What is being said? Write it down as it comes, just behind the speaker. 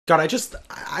God,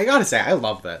 I gotta say, I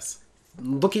love this.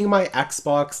 Looking at my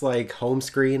Xbox, like, home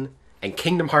screen, and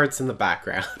Kingdom Hearts in the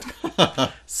background.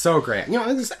 So great. You know,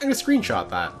 I'm gonna screenshot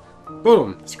that.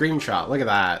 Boom! Screenshot. Look at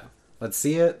that. Let's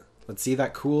see it. Let's see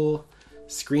that cool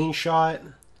screenshot.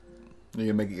 You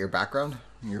gonna make it your background?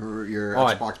 Your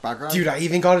Xbox background? Dude, I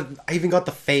even got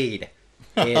the fade.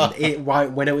 And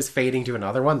when it was fading to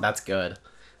another one, that's good.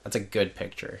 That's a good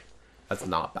picture. That's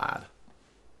not bad.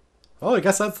 Oh, I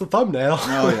guess that's the thumbnail.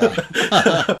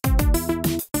 Oh,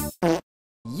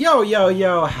 yeah.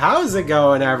 Yo, how's it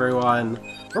going, everyone?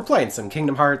 We're playing some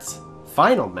Kingdom Hearts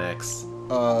Final Mix.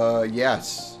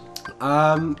 Yes.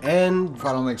 And...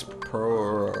 Final Mix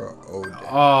Pro...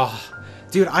 Oh,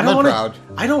 dude, I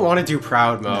don't want to do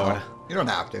Proud mode. No, you don't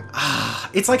have to.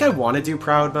 It's like I want to do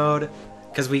Proud mode,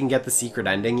 because we can get the secret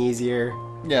ending easier.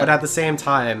 Yeah. But at the same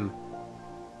time...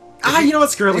 you know what,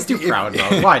 screw it, let's do Proud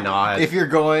mode. Why not? If you're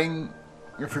going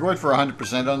for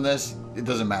 100% on this, it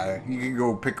doesn't matter. You can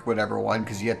go pick whatever one,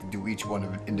 because you have to do each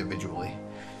one individually.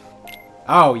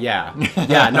 Oh, yeah.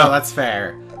 Yeah, no, that's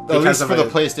fair. At least for the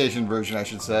PlayStation version, I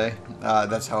should say.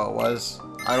 That's how it was.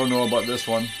 I don't know about this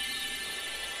one.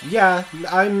 Yeah,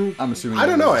 I'm assuming. I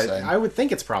don't know. I would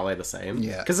think it's probably the same.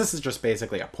 Yeah. Because this is just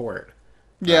basically a port.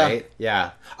 Yeah. Right?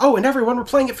 Yeah. Oh, and everyone, we're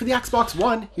playing it for the Xbox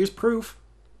One. Here's proof.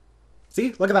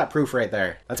 See? Look at that proof right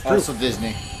there. That's proof. Also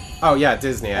Disney. Oh, yeah,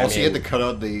 Disney. Also, you had to cut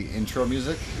out the intro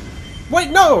music.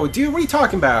 Wait, no, dude, what are you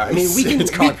talking about? I mean, we can...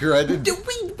 It's copyrighted.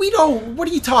 We don't... What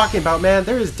are you talking about, man?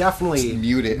 There is definitely... Just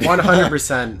mute it.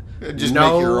 100%. Just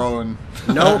make your own.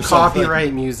 No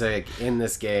copyright music in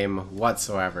this game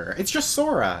whatsoever. It's just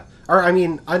Sora. Or, I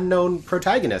mean, unknown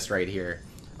protagonist right here.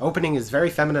 Opening is very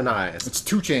feminized. It's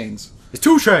 2 Chains. It's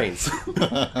 2 Chains!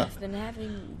 I've been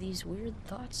having these weird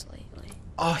thoughts lately.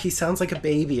 Oh, he sounds like a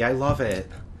baby. I love it.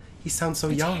 He sounds so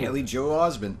young. Haley Joel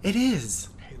Osment. It is.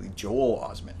 Haley Joel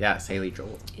Osment. Yes, Haley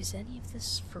Joel. Is any of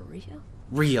this for real?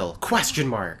 Real? Question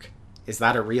mark. Is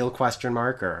that a real question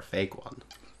mark or a fake one?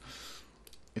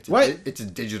 It's a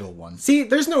digital one. See,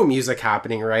 there's no music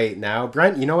happening right now.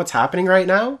 Brent, you know what's happening right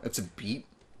now? It's a beat.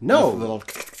 No. Little...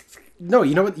 No,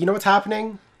 you know what's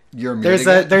happening? You're there's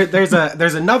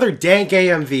another Dank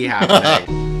AMV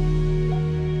happening.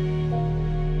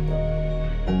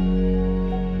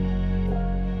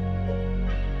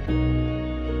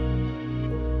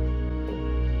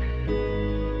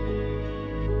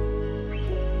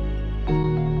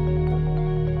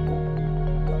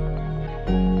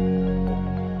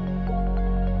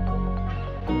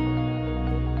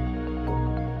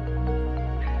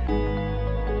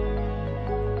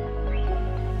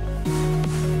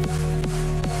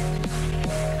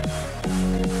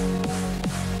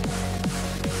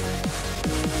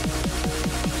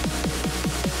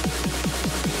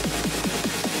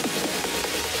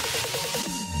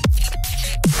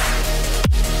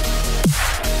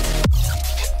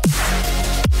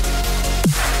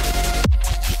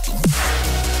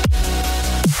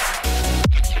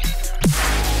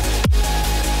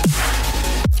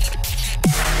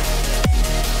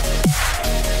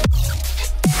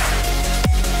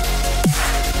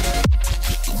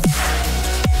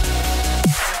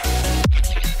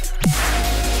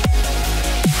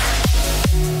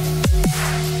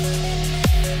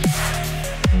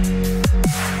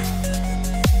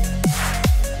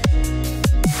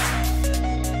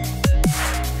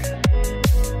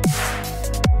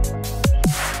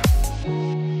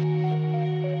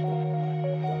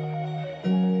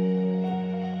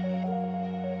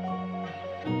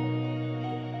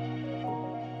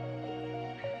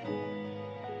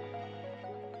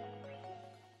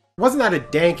 Wasn't that a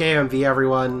dank AMV,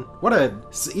 everyone?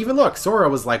 Even look, Sora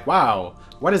was like, wow,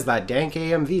 what is that dank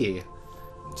AMV?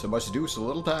 So much to do, so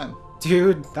little time.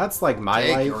 Dude, that's like my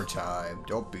life. Take your time,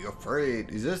 don't be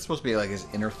afraid. Is this supposed to be like his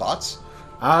inner thoughts?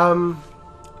 I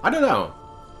don't know.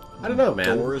 I don't know,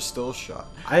 man. Door is still shut.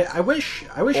 I wish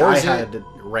I had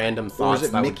random thoughts. Or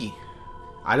is it Mickey?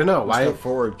 I don't know. Why? Step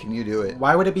forward, can you do it?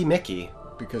 Why would it be Mickey?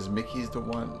 Because Mickey's the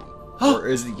one. Or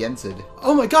is it Yensid?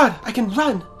 Oh my god, I can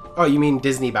run! Oh, you mean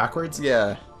Disney backwards?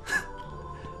 Yeah.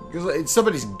 Because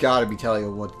somebody's got to be telling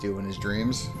him what to do in his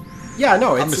dreams. Yeah,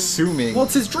 no, I'm assuming. Well,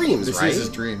 it's his dreams, right? This is his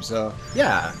dream, so.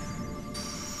 Yeah.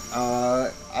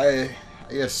 I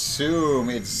assume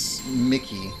it's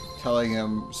Mickey telling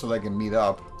him so they can meet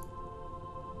up.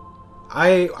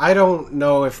 I don't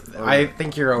know if... I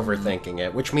think you're overthinking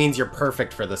it, which means you're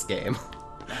perfect for this game.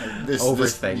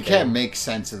 Overthinking. You can't make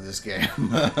sense of this game.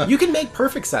 You can make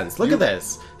perfect sense. Look at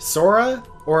this. Sora,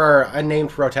 or a named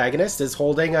protagonist, is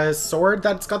holding a sword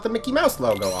that's got the Mickey Mouse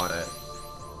logo on it.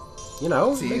 You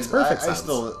know, it makes perfect sense.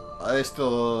 I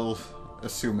still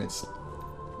assume it's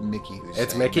Mickey who's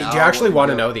It's saying, Mickey. "Now Do you actually what want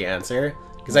to we know the answer?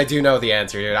 Because I do know the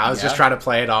answer, dude. I was just Yeah? trying to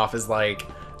play it off as like,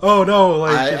 oh no,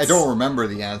 like I it's- don't remember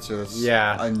the answers.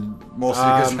 Yeah. And mostly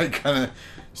because I kind of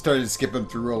started skipping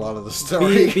through a lot of the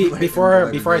story. like, before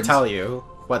later I games. tell you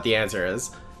what the answer is,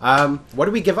 what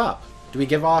do we give up? Do we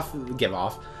give up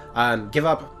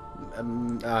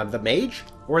the mage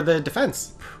or the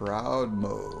defense? Proud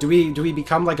mode. Do we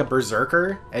become like a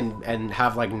berserker and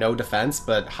have like no defense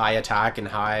but high attack and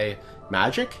high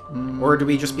magic, or do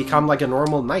we just become like a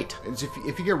normal knight? It's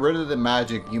if you get rid of the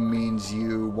magic, you means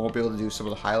you won't be able to do some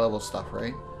of the high level stuff,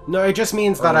 right? No, it just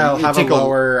means that Or I'll you have a take a-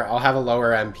 lower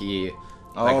MP,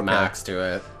 Oh, like okay. max to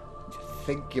it. I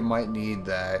think you might need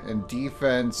that. And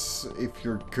defense, if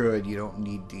you're good, you don't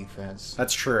need defense.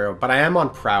 That's true, but I am on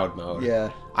proud mode.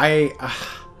 Yeah.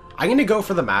 I'm gonna go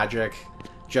for the magic,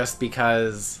 just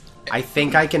because I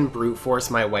think I can brute force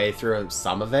my way through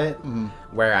some of it,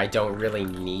 where I don't really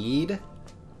need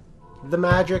the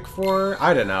magic for.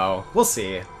 I don't know. We'll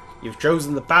see. You've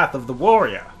chosen the path of the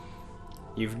warrior.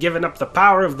 You've given up the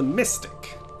power of the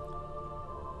mystic.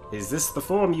 Is this the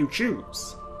form you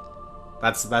choose?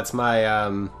 That's my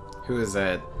who is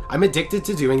it? I'm addicted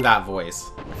to doing that voice.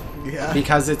 Yeah.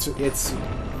 Because it's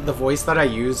the voice that I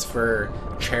use for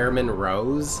Chairman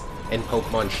Rose in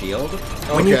Pokemon Shield.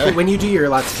 Okay. When you do your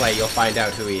Let's Play, you'll find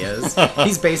out who he is.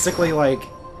 He's basically like,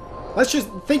 let's just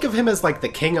think of him as like the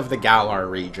king of the Galar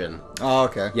region. Oh,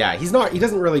 okay. Yeah, he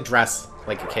doesn't really dress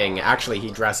like a king. Actually, he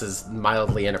dresses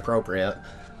mildly inappropriate.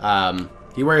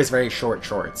 He wears very short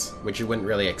shorts, which you wouldn't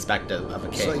really expect of a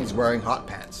king. So he's wearing hot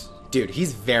pants. Dude,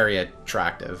 he's very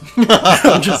attractive.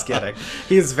 I'm just kidding.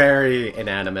 He's very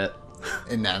inanimate.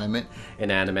 Inanimate.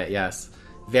 Inanimate, yes.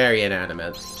 Very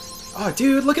inanimate. Oh,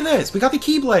 dude, look at this. We got the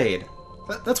Keyblade.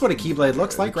 That's what a Keyblade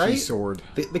looks like, right? Key sword.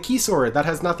 The key sword. That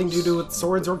has nothing to do with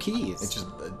swords or keys. It's just.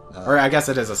 Or I guess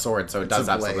it is a sword, so it it's does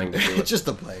a have blade. something to do with It's just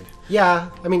a blade. Yeah,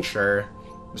 I mean, sure.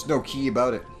 There's no key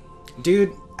about it.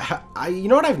 Dude, you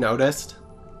know what I've noticed?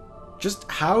 Just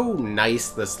how nice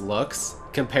this looks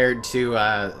compared to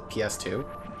PS2.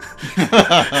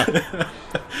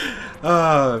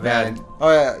 Oh, man.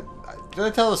 Oh yeah. Did I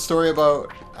tell a story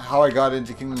about how I got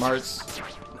into Kingdom Hearts?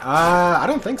 I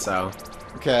don't think so.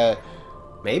 Okay.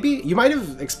 Maybe? You might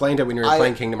have explained it when you were I-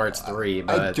 playing Kingdom Hearts 3,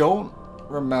 but I don't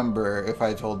remember if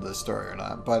I told this story or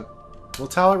not, but we'll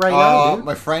tell it right now, dude.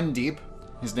 my friend Deep,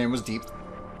 his name was Deep,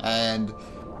 and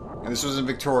this was in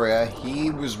Victoria. He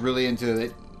was really into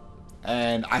it,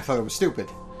 and I thought it was stupid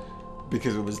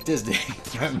because it was Disney,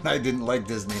 and I didn't like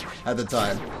Disney at the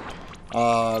time.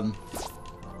 I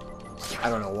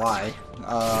don't know why.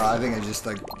 I think I just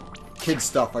like kid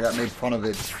stuff. I got made fun of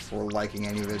it for liking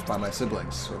any of it by my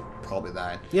siblings, so probably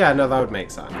that. Yeah, no, that would make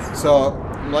sense. So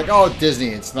I'm like, oh, Disney,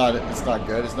 it's not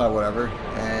good, it's not whatever.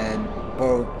 And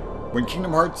but when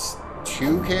Kingdom Hearts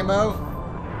 2 came out,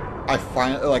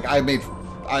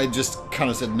 I just kind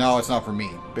of said, no, it's not for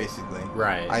me, basically.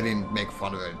 Right. I didn't make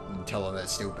fun of it and tell him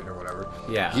that's stupid or whatever.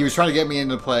 Yeah. He was trying to get me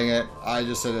into playing it. I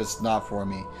just said it's not for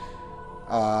me.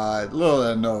 Little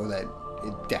did I know that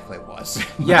it definitely was.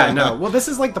 Yeah, no. Well, this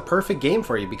is like the perfect game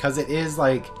for you because it is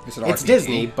like It's an it's RPG.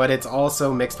 Disney, but it's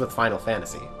also mixed with Final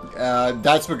Fantasy.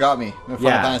 That's what got me, the Final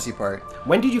Yeah. Fantasy part.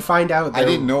 When did you find out? I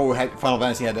didn't know Final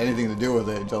Fantasy had anything to do with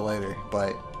it until later,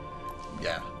 but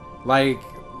yeah. Like,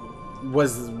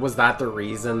 was that the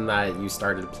reason that you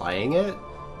started playing it?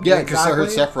 Yeah, because I heard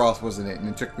Exactly? Sephiroth was in it, and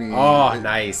it took me... Oh,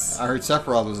 nice. I heard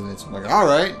Sephiroth was in it, so I'm like,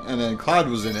 alright. And then Cloud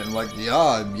was in it, and I'm like,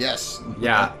 yeah, yes.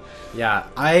 Yeah, yeah.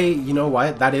 You know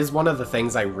what? That is one of the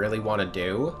things I really want to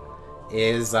do,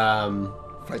 is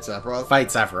Fight Sephiroth? fight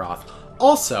Sephiroth.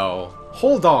 Also,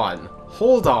 hold on.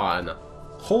 Hold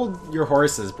your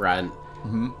horses, Brent.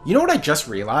 Mm-hmm. You know what I just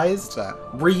realized? What's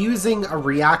that? We're using a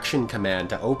reaction command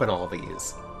to open all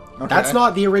these. Okay. That's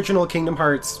not the original Kingdom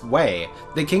Hearts way.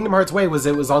 The Kingdom Hearts way was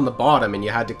it was on the bottom and you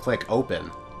had to click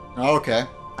open. Oh, okay.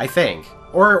 I think.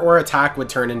 Or attack would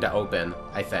turn into open,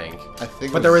 I think. I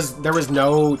think But there was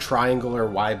no triangle or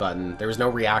Y button. There was no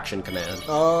reaction command.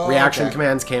 Oh, Reaction okay.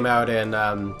 commands came out in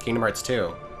Kingdom Hearts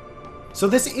 2. So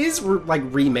this is like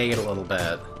remade a little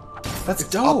bit. That's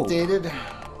dope. Updated?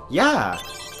 Yeah.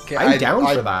 Okay, I'm down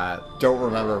I for that. don't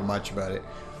remember much about it.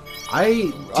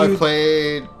 I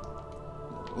played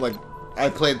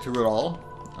through it all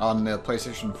on the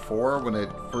PlayStation 4 when it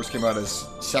first came out as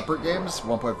separate games,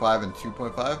 1.5 and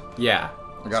 2.5. Yeah.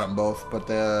 I got them both, but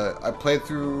I played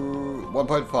through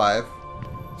 1.5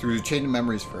 through Chain of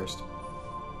Memories first,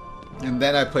 and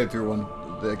then I played through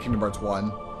the Kingdom Hearts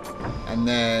 1, and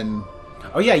then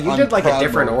Oh yeah, you on did like a Proud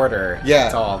different Mode. order Yeah,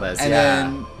 to all this. and Yeah.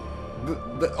 then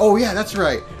oh yeah, that's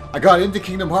right. I got into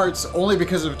Kingdom Hearts only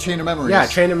because of Chain of Memories. Yeah,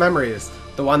 Chain of Memories.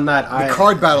 The one that The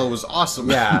card battle was awesome.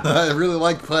 Yeah. I really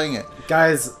liked playing it.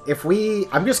 Guys,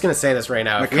 I'm just going to say this right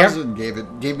now. My If we have- cousin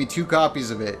gave me 2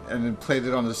 copies of it and then played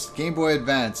it on this Game Boy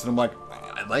Advance, and I'm like,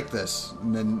 I like this.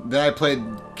 And then I played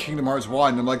Kingdom Hearts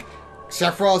 1, and I'm like,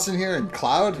 Sephiroth's in here and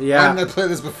Cloud? Yeah. Why didn't I play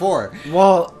this before?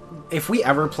 Well, if we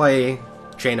ever play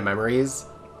Chain of Memories,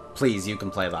 please, you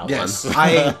can play that Yes.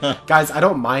 one. Guys, I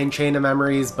don't mind Chain of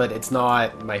Memories, but it's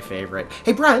not my favorite.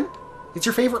 Hey, Brent, it's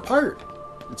your favorite part.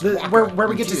 It's Where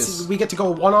we get to go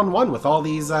one-on-one with all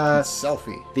these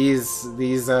selfie.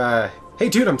 these hey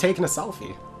dude, I'm taking a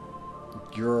selfie.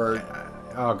 You're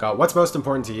Oh god, what's most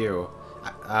important to you?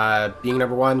 Being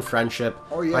number 1, friendship,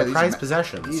 my prized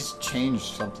possessions. These change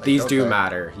something. These don't do they?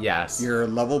 matter, yes. Your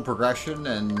level progression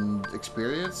and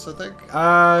experience, I think.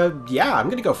 Yeah, I'm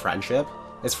gonna go friendship.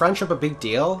 Is friendship a big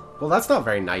deal? Well, that's not a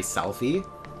very nice selfie.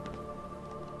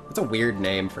 It's a weird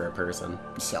name for a person.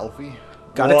 Selfie.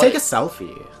 Gotta take a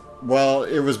selfie. Well,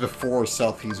 it was before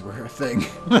selfies were a thing.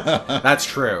 That's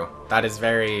true. That is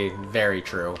very, very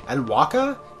true. And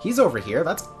Waka, he's over here.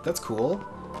 That's cool.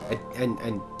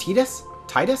 And Titus?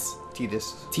 Titus?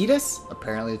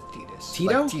 Apparently it's Titus.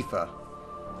 Tito? Like Tifa.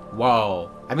 Whoa.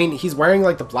 I mean, he's wearing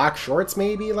like the black shorts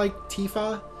maybe, like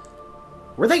Tifa?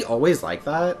 Were they always like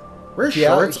that? Were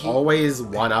shorts always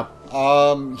one up?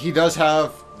 He does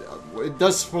have... It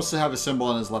does supposed to have a symbol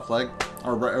on his left leg,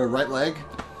 or right leg,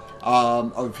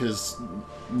 of his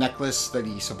necklace that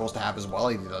he's supposed to have as well.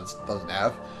 He doesn't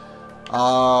have.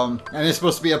 And it's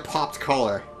supposed to be a popped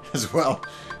collar as well.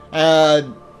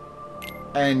 And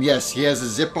yes, he has a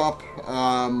zip up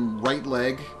right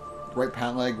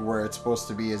pant leg, where it's supposed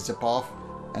to be a zip off,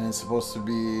 and it's supposed to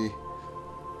be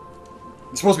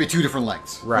 2 different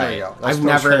lengths. Right. There you go.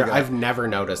 I've never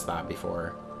noticed that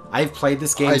before. I've played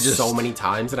this game so many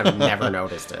times and I've never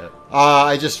noticed it.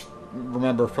 I just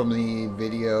remember from the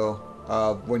video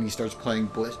when he starts playing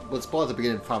Blitzball at the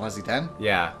beginning of Final Fantasy X.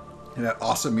 Yeah. And that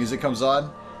awesome music comes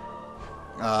on.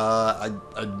 I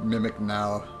mimic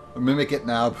it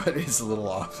now, but it's a little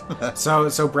off.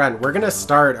 So Brent, we're gonna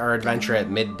start our adventure at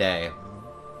midday.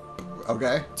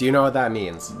 Okay. Do you know what that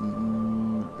means?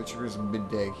 Adventure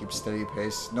midday. Keep steady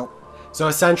pace. Nope. So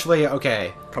essentially,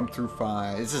 okay. Come through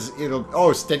fine.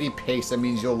 Steady pace. That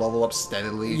means you'll level up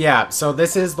steadily. Yeah, so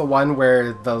this is the one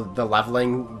where the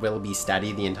leveling will be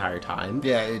steady the entire time.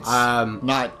 Yeah, it's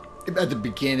not at the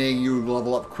beginning you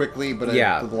level up quickly, but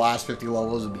at the last 50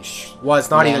 levels it'll be well, it's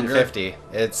not longer. even 50.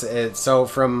 It's so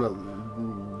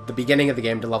from the beginning of the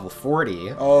game to level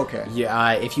 40. Oh, okay.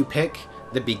 Yeah, if you pick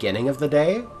the beginning of the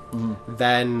day,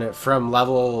 then from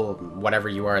level whatever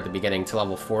you are at the beginning to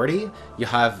level 40, you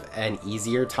have an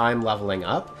easier time leveling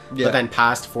up. Yeah. But then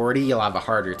past 40, you'll have a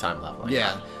harder time leveling Yeah.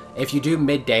 up. If you do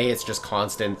midday, it's just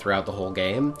constant throughout the whole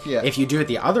game. Yeah. If you do it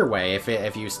the other way,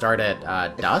 if you start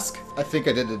at dusk, I think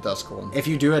I did the dusk one. if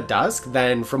you do it dusk,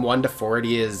 then from 1 to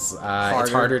 40 is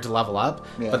it's harder to level up.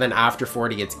 Yeah. But then after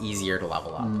 40, it's easier to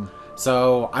level up.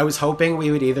 So I was hoping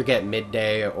we would either get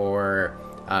midday or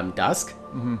dusk.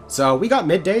 So we got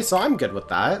midday, so I'm good with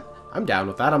that. I'm down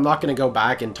with that. I'm not going to go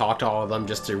back and talk to all of them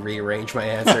just to rearrange my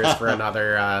answers for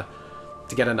another,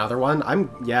 to get another one. I'm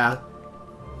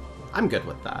good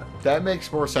with that. That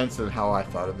makes more sense than how I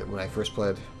thought of it when I first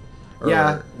played. Or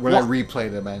Yeah, when well, I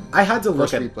replayed it, man. I had to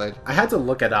look First at replayed. I had to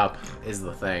look it up is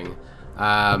the thing,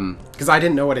 because I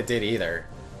didn't know what it did either,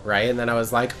 right? And then I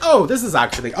was like, oh, this is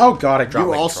actually I dropped You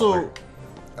my also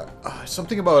controller.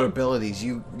 something about abilities.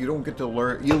 You don't get to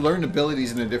learn. You learn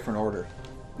abilities in a different order.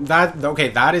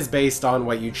 That is based on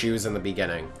what you choose in the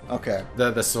beginning. Okay.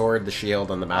 The sword, the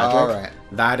shield, and the magic. All right.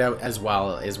 That as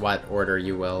well is what order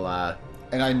you will.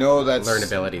 And I know that's Learn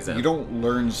abilities in. You don't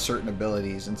learn certain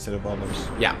abilities instead of others.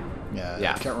 Yeah.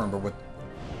 Yeah. I can't remember what.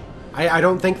 I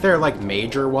don't think they're like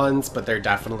major ones, but they're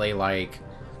definitely like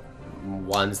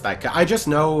ones that I just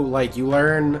know like you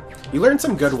learn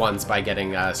some good ones by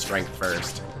getting strength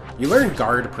first. You learn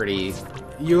guard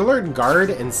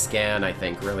and scan, I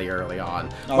think, really early on.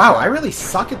 Okay. Wow, I really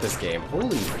suck at this game.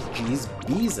 Holy jeez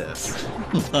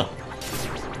Beezus.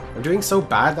 I'm doing so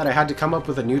bad that I had to come up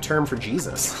with a new term for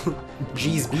Jesus.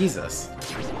 Jeez Beezus.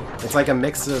 It's like a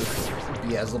mix of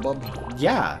Beelzebub.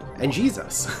 yeah, and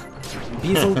Jesus.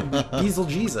 Beelzebub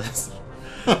Jesus.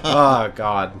 Oh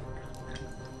god.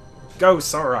 Go,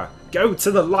 Sora. Go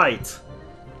to the light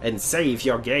and save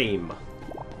your game.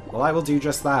 Well, I will do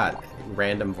just that.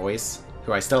 Random voice,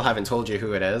 who I still haven't told you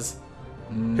who it is.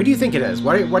 Who do you think it is?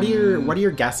 What are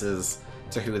your guesses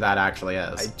to who that actually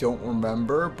is? I don't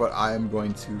remember, but I am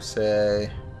going to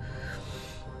say.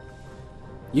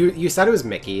 You said it was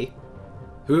Mickey.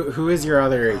 Who is your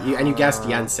other? And you guessed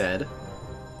Yensid. Do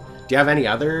you have any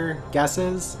other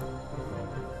guesses?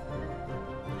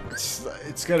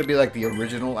 It's gotta be like the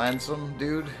original Ansem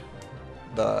dude.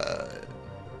 What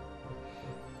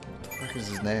the fuck is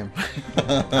his name?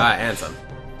 Ansem.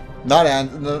 Not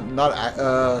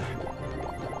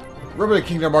remember the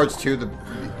Kingdom Hearts 2,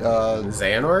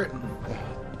 Xehanort?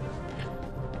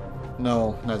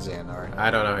 No, not Xehanort.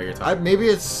 I don't know who you're talking Maybe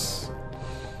it's...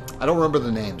 I don't remember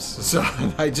the names. So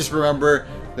I just remember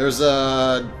there's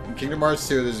a Kingdom Hearts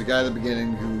 2, there's a guy at the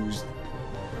beginning who's...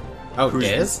 Oh,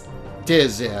 Diz?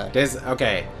 Diz, yeah. Diz,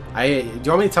 okay. Do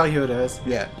you want me to tell you who it is?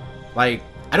 Yeah. Like,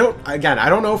 I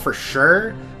don't know for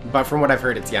sure, but from what I've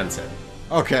heard, it's Yensid.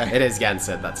 Okay. It is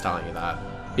Yensid that's telling you that.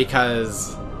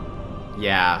 Because,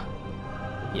 yeah.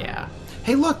 Yeah.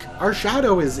 Hey, look, our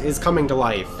shadow is coming to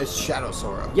life. It's Shadow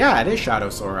Sora. Yeah, it is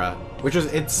Shadow Sora. Which is,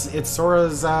 it's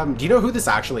Sora's, do you know who this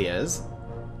actually is?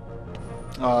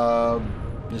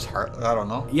 Just Heart, I don't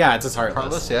know. Yeah, it's his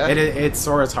Heartless. Heartless, yeah. It's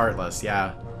Sora's Heartless,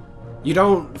 yeah. You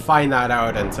don't find that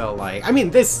out until, like, I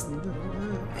mean,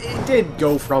 it did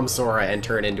go from Sora and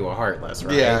turn into a Heartless,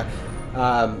 right? Yeah.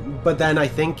 But then I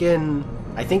think in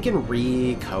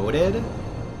Recoded,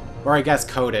 or I guess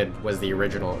Coded was the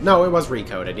original. No, it was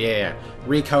Recoded. Yeah.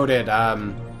 Recoded.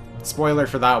 Spoiler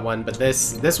for that one, but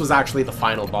this was actually the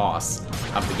final boss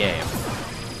of the game.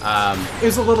 It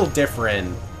was a little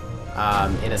different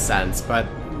in a sense, but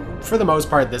for the most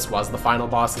part, this was the final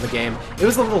boss of the game. It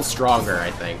was a little stronger,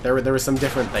 I think. There were some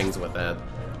different things with it.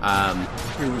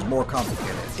 It was more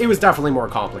complicated. It was definitely more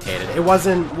complicated. It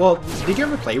wasn't... Well, did you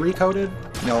ever play Recoded?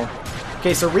 No.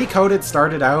 Okay, so Recoded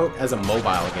started out as a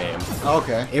mobile game.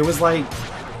 Okay. It was like...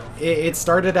 It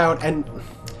started out... And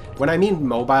when I mean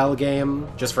mobile game,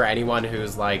 just for anyone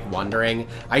who's, like, wondering,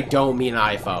 I don't mean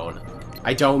iPhone.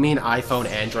 I don't mean iPhone,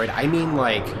 Android. I mean,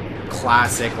 like,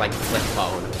 classic, like, flip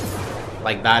phone.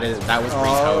 Like, that was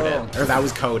Recoded. Or that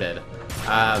was coded.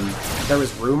 There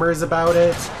was rumors about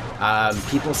it.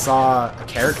 People saw a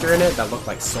character in it that looked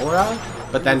like Sora,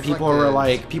 but then people were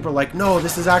like, no,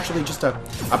 this is actually just a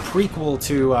prequel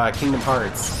to Kingdom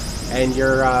Hearts, and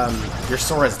you're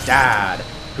Sora's dad,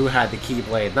 who had the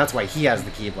Keyblade, and that's why he has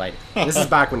the Keyblade. This is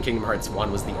back when Kingdom Hearts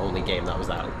 1 was the only game that was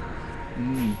out.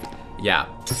 Yeah.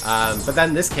 But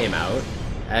then this came out,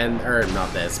 or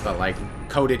not this, but like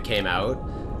Coded came out.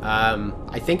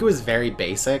 I think it was very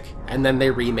basic, and then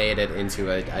they remade it into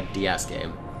a DS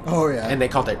game. Oh, yeah. And they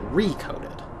called it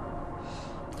Recoded.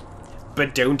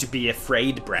 But don't be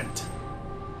afraid, Brent.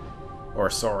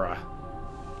 Or Sora.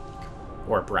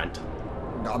 Or Brent.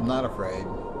 I'm not afraid.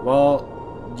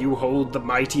 Well, you hold the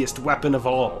mightiest weapon of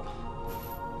all.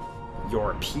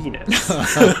 Your penis.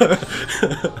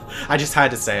 I just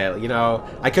had to say it, you know.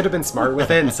 I could have been smart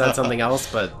with it and said something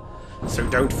else, but... So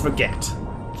don't forget.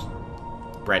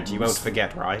 Brent, you won't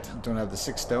forget, right? Don't have the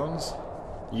 6 stones?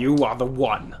 You are the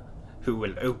one who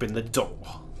will open the door.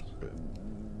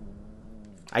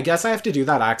 I guess I have to do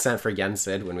that accent for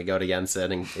Yensid when we go to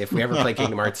Yensid, and if we ever play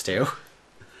Kingdom Hearts 2.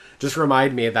 Just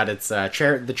remind me that it's the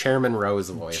Chairman Rose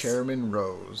voice. Chairman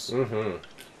Rose. Mm-hmm.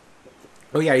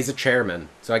 Oh yeah, he's a chairman,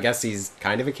 so I guess he's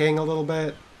kind of a king a little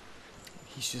bit.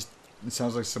 He's just... It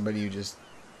sounds like somebody who just...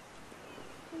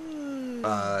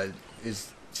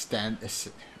 is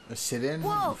a sit-in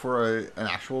for an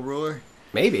actual ruler.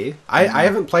 Maybe. I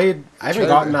haven't played... I haven't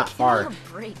gotten that far. Give me a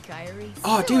break, Kyrie.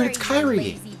 Oh, dude, it's Sorry, Kyrie.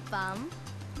 you lazy bum.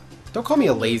 Don't call me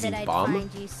a lazy Said I'd bum.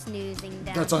 find you snoozing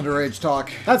down That's here. underage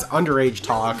talk. That's underage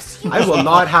talk. I will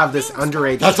not have this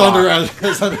underage That's talk.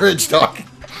 that's underage talk.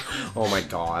 Oh my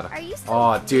god. Are you still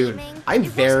Oh, dude. dreaming? I'm It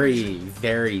wasn't very,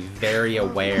 very, very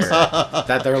aware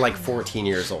that they're like 14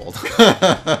 years old.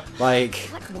 Like,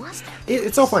 What was that?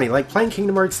 it's so funny. Like, playing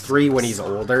Kingdom Hearts 3 when he's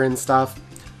older and stuff.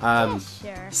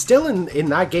 Sure. Still in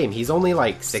that game, he's only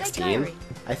like 16, Kyrie.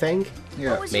 I think.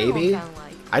 Yeah. What was your Maybe. hometown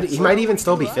like? He might even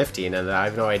still be 15, and I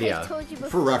have no I idea. told you For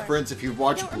before. reference, if you've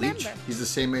watched Don't Bleach, remember. he's the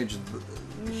same age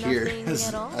here Nothing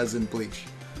at all? as in Bleach.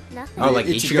 Nothing. Oh, like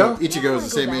Ichigo? Ichigo is the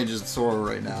same Go back. age as Sora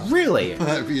right now. Really?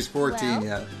 If he's 14, Well,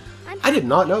 yeah. I did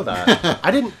not know that.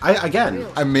 Again,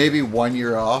 I'm maybe 1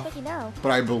 year off, But you know,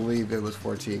 but I believe it was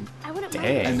 14. I wouldn't Dang.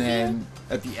 mind And if then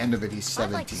at the end of it, he's you-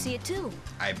 17. I'd like to see it too,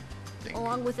 I think.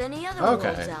 along with any other Okay.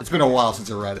 worlds out It's been a while since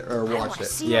I read it or there. I watched wanna it.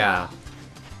 see it yeah. all.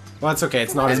 Well, it's okay.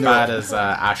 It's not as And bad as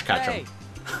Ash Ketchum.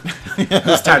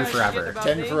 Who's 10 forever.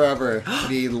 10 forever.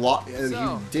 He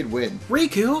did win.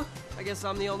 Riku? I guess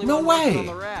I'm the only No one left on way!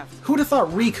 the raft. Who'd have thought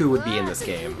Riku would be in this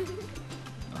game?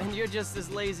 And you're just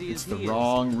as lazy It's as the he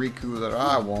wrong Riku that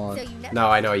I want. So you know. No,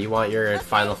 I know. You want your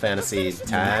Final Fantasy X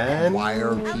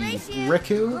YRP.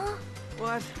 Riku? is.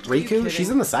 What? Are you Riku? kidding?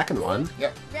 She's in the second one.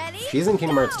 Yep. Ready? She's in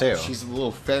Kingdom Hearts 2. She's a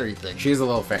little fairy thing. She's a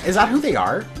little fairy. Is that who they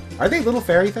are? Are they little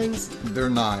fairy things? They're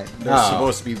not. They're Oh.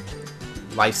 supposed to be.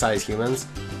 Life-size humans?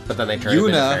 But then they turn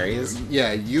into fairies.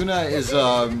 Yeah, Yuna is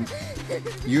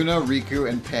Yuna, Riku,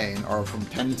 and Pain are from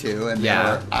 10-2, and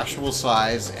they're actual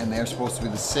size, and they're supposed to be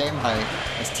the same height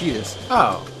as Tidus.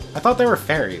 Oh, I thought they were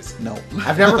fairies. No.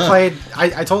 I've never played...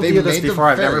 I told you this before,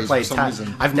 I've never played for 10.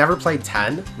 reason. I've never played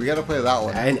 10. We gotta play that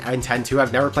one. And 10-2,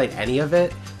 I've never played any of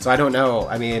it, so I don't know.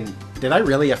 I mean, did I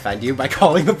really offend you by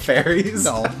calling them fairies?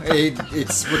 No,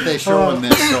 it's what they show in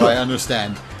this, so I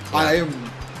understand. I am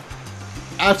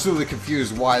absolutely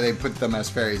confused why they put them as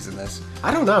fairies in this.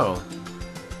 I don't know.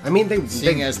 I mean,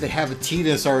 Seeing as they have a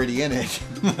Tidus already in it.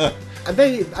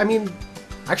 I mean,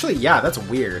 actually, yeah, that's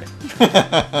weird.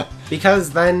 Because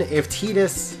then if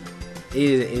Tidus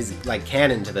is like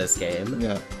canon to this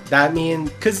game, that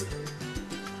means... Because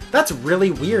that's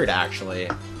really weird, actually.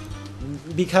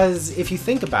 Because if you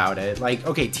think about it, like,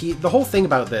 okay, the whole thing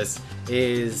about this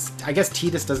is, I guess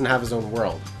Tidus doesn't have his own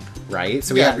world, right?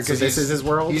 So because this is his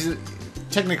world.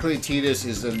 Technically, Tidus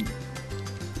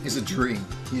is a dream.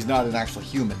 He's not an actual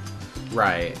human.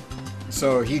 Right.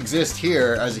 So he exists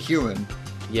here as a human.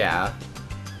 Yeah.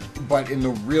 But in the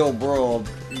real world,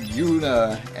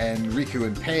 Yuna and Riku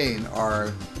and Pain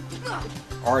are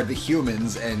the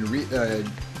humans, and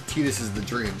Tidus is the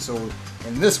dream. So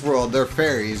in this world, they're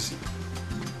fairies.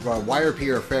 YRP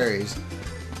are fairies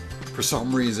for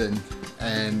some reason,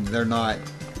 and they're not.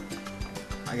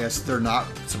 I guess they're not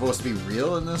supposed to be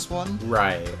real in this one.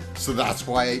 Right. So that's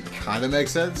why it kind of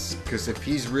makes sense, because if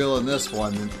he's real in this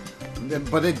one,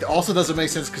 but it also doesn't make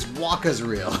sense because Wakka's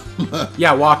real.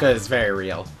 Yeah, Wakka is very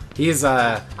real. He's,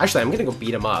 actually, I'm gonna go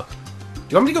beat him up. Do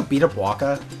you want me to go beat up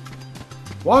Wakka?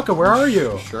 Wakka, where are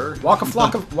you? Sure. Wakka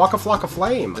flock of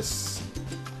flame.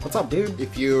 What's up, dude?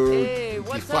 If you Hey,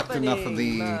 what's deflect enough of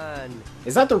the... man?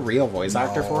 Is that the real voice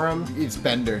actor for him? It's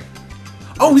Bender.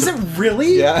 Oh, is it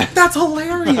really? Yeah. That's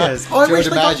hilarious. Oh, Joe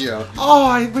DiMaggio.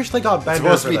 I wish they got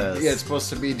Bender for this. Yeah, it's supposed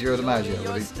to be Joe DiMaggio,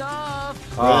 Your but stuff.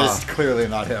 it's clearly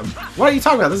not him. What are you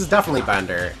talking about? This is definitely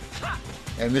Bender.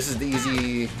 And this is the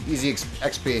easy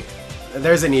XP.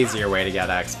 There's an easier way to get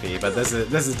XP, but this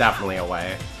is definitely a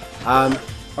way.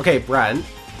 Okay, Brent.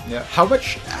 Yeah. How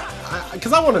much?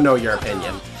 Because I want to know your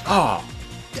opinion. Oh,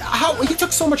 how he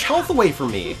took so much health away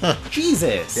from me.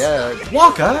 Jesus. Yeah.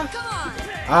 Wakka.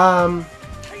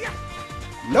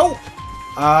 Nope.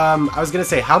 I was gonna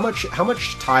say how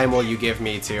much time will you give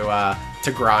me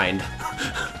to grind?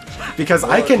 Because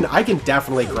I can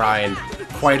definitely grind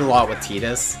quite a lot with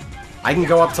Tidus. I can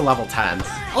go up to level 10.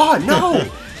 Oh no,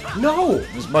 no.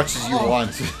 As much as you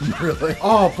want, really.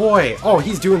 Oh boy. Oh,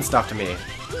 he's doing stuff to me.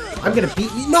 I'm gonna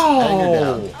beat you.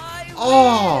 No.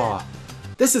 Oh,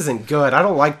 this isn't good. I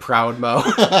don't like proud mode.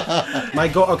 My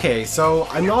goal. Okay, so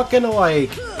I'm not gonna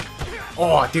like.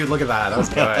 Oh, dude, look at that. That was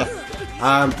good.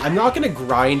 I'm not gonna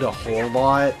grind a whole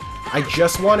lot. I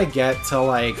just want to get to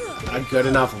like a good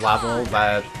enough level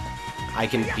that I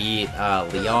can beat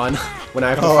Leon when I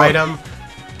have to fight him.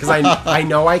 Because I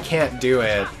know I can't do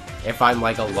it if I'm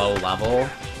like a low level.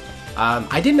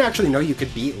 I didn't actually know you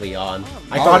could beat Leon.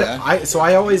 So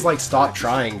I always like stopped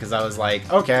trying because I was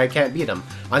like, okay, I can't beat him.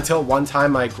 Until one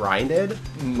time I grinded,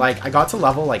 like I got to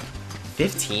level like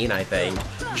 15, I think,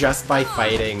 just by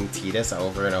fighting Tidus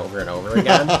over and over and over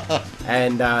again.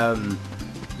 And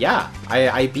yeah,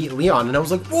 I beat Leon, and I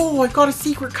was like, whoa, I got a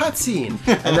secret cutscene!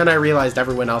 And then I realized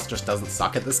everyone else just doesn't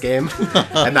suck at this game,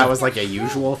 and that was like a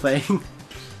usual thing.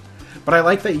 But I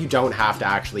like that you don't have to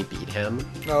actually beat him.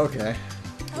 Oh, okay.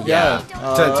 Yeah,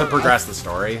 to progress the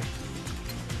story.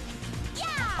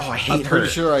 Oh, I hate her. I'm pretty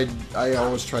sure I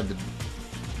always tried to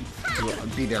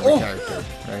beat every character,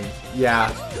 right?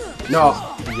 Yeah.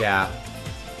 No, yeah.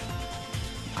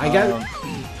 I get...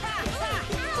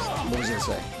 What was I gonna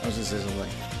say? I was gonna say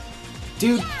something.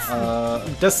 Dude,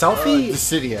 does Selfie...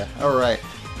 Dissidia. Alright.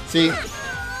 See,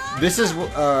 this is...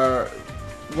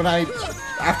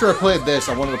 After I played this,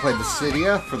 I wanted to play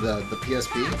Dissidia for the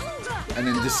PSP. And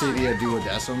then Dissidia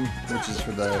Duodecim, which is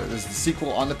for the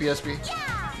sequel on the PSP.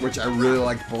 Which I really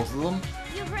liked both of them.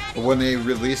 But when they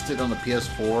released it on the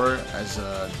PS4 as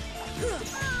a...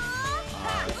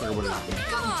 I forget what it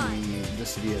is.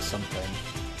 Dissidia something.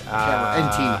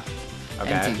 NT.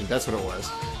 Okay. NT, that's what it was.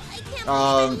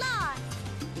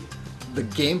 The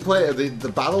gameplay, the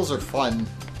battles are fun,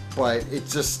 but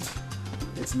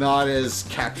it's not as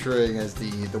capturing as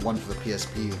the one for the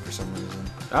PSP for some reason.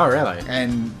 Oh, really?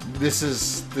 And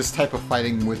this type of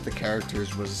fighting with the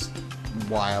characters was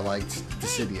why I liked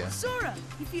Dissidia. Sora,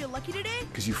 you feel lucky today?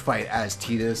 Because you fight as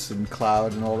Tidus and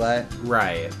Cloud and all that.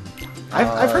 Right.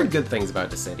 I've heard good things about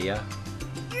Dissidia.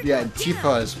 Yeah, and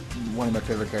Tifa is one of my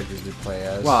favorite characters to play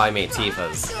as. Well, I mean,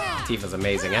 Tifa's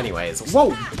amazing anyways.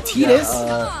 Whoa, Tidus?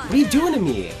 What are you doing to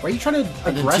me? Why are you trying to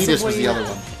and aggressively... Tidus was the other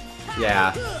one.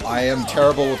 Yeah. I am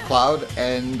terrible with Cloud,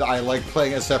 and I like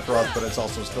playing as Sephiroth, but it's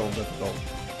also still difficult.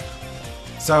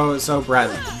 So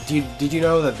Brent, did you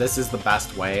know that this is the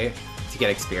best way to get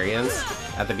experience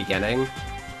at the beginning?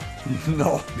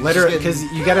 No. Literally, because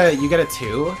you get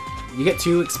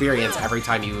two experience every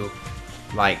time you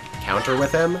like counter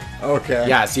with him. Okay.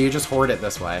 Yeah, so you just hoard it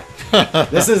this way.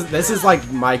 This is like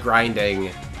my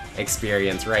grinding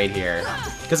experience right here.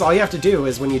 Because all you have to do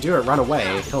is when you do it, run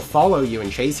away. He'll follow you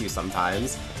and chase you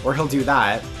sometimes, or he'll do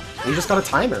that. And you just gotta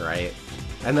time it right.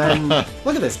 And then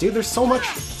look at this, dude. There's so much.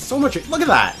 Look at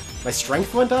that. My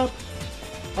strength went up.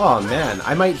 Oh man,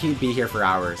 I might be here for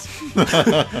hours.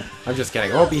 I'm just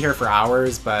kidding. I won't be here for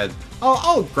hours, but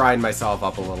I'll grind myself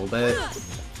up a little bit.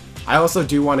 I also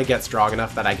do want to get strong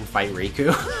enough that I can fight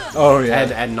Riku. Oh yeah.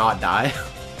 And not die.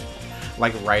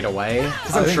 Like right away.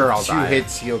 Because I'm sure I'll die. 2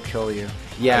 hits, he'll kill you.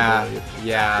 Yeah,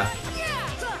 yeah.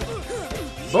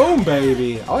 Boom,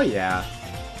 baby. Oh yeah.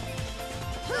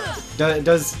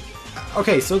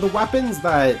 Okay, so the weapons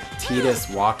that Tidus,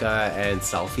 Wakka, and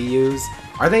Selphie use,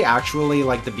 are they actually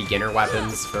like the beginner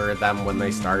weapons for them when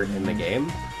they start in the game?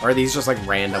 Or are these just like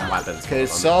random weapons? Okay,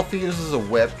 Selphie uses a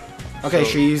whip. Okay, so,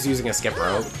 she's using a skip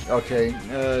rope. Okay,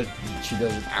 she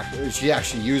doesn't actually. She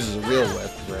actually uses a real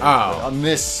whip. Right? Oh. On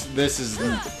this is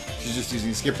she's just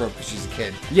using a skip rope because she's a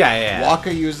kid. Yeah.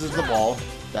 Wakka uses the ball,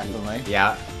 definitely.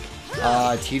 Yeah.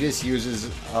 Tidus uses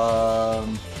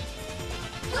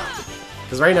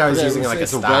because right now he's using like a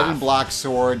it's staff. a red and black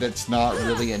sword that's not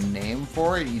really a name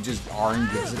for it. He just Arn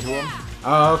gives it to him.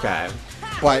 Oh, okay.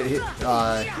 But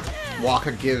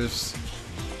Wakka gives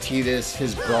Tidus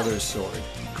his brother's sword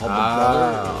called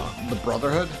the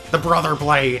Brotherhood. The Brother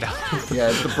Blade. Yeah,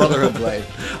 it's the Brotherhood blade.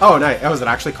 Oh, nice. Oh, is it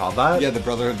actually called that? Yeah, the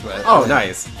Brotherhood blade. Oh,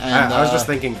 nice. And, I was just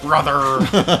thinking, brother,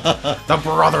 the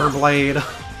Brother Blade.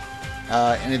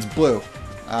 And it's blue.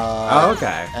 Oh,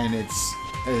 okay. And it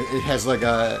has like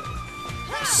a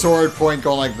sword point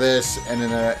going like this, and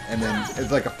then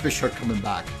it's like a fish hook coming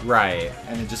back. Right.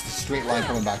 And it's just a straight line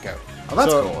coming back out. Oh,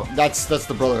 that's so cool. That's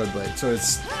the Brotherhood blade. So it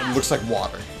looks like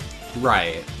water.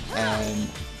 Right. And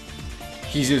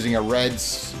he's using a red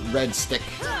stick.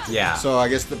 Yeah. So I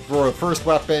guess for a first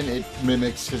weapon, it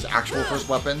mimics his actual first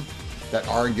weapon that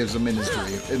Arn gives him in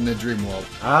the dream world.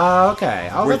 Oh, okay.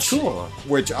 Oh, that's cool.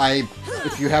 Which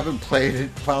if you haven't played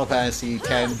Final Fantasy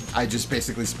X, I just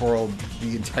basically spoiled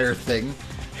the entire thing.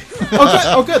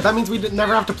 Oh, good. That means we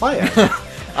never have to play it.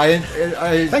 I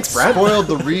Thanks, Brent. spoiled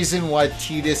the reason why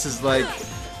Tidus is like,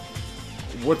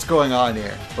 what's going on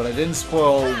here, but I didn't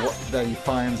spoil that he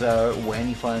finds out, when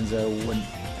he finds out,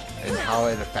 and how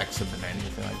it affects him and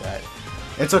anything like that.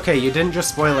 It's okay. You didn't just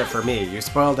spoil it for me. You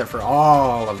spoiled it for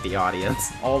all of the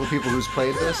audience. All the people who's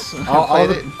played this, all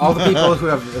the people who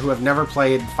have never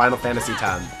played Final Fantasy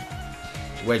X,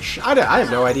 which I have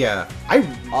no idea.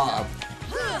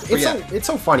 It's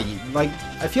so funny. Like,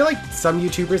 I feel like some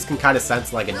YouTubers can kind of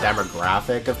sense like a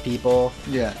demographic of people.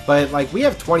 Yeah. But like, we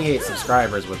have 28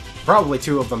 subscribers, with probably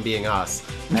 2 of them being us,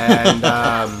 and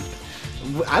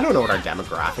I don't know what our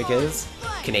demographic is.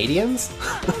 Canadians?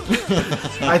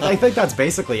 I think that's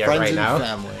basically it right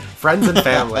now. Friends and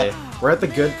family. We're at the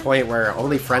good point where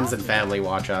only friends and family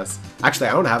watch us. Actually,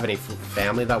 I don't have any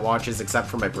family that watches except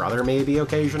for my brother, maybe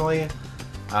occasionally.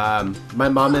 My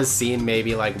mom has seen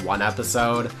maybe like 1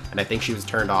 episode, and I think she was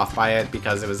turned off by it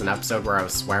because it was an episode where I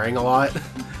was swearing a lot.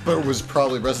 But it was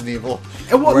probably Resident Evil.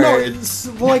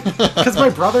 Because my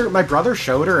brother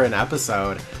showed her an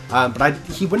episode, but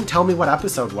he wouldn't tell me what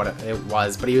episode it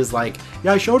was. But he was like,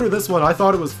 "Yeah, I showed her this one. I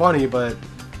thought it was funny, but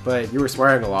you were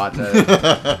swearing a lot."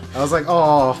 I was like,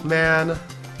 "Oh man."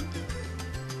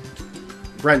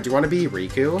 Brent, do you want to be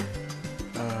Riku?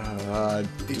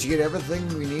 Did you get everything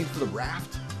we need for the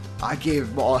raft? I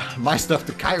gave all my stuff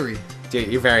to Kairi. Dude,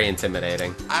 you're very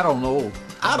intimidating. I don't know.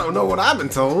 I don't know what I've been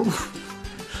told.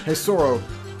 Hey, Soro,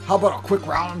 how about a quick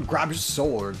round and grab your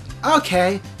sword?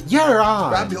 Okay, you're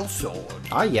on. Grab your sword.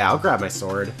 Oh yeah, I'll grab my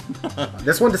sword.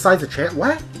 This one decides the champ.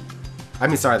 What? I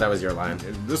mean, sorry, that was your line.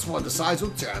 This one decides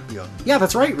who's champion. Yeah,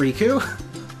 that's right, Riku.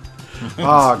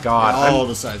 Oh god,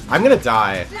 I'm gonna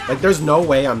die. Like, there's no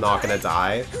way I'm not gonna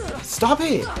die. Stop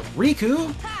it,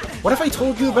 Riku. What if I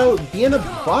told you about being a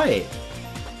butt?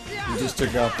 You just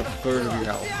took out the 1/3 of your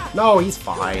health. No, he's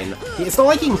fine. It's not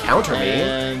like he can counter me.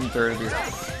 And 1/3 of your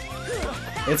health.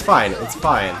 It's fine. It's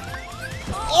fine.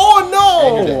 Oh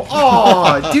no!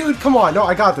 Oh, dude, come on. No,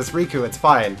 I got this, Riku. It's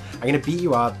fine. I'm gonna beat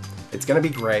you up. It's gonna be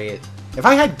great. If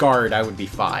I had guard, I would be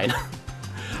fine.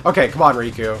 Okay, come on,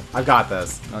 Riku. I've got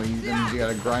this. No, that means you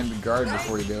gotta grind the guard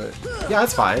before you do it. Yeah,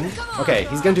 that's fine. Okay,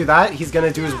 he's gonna do that. He's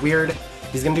gonna do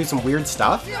some weird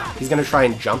stuff. He's gonna try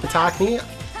and jump attack me.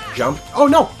 jump. Oh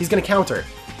no, he's gonna counter.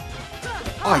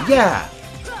 Oh yeah!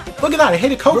 Look at that, I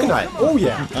hit a coconut. Oh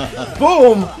yeah!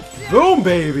 Boom! Boom,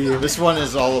 baby! This one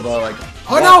is all about like.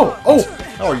 Oh no! Oh!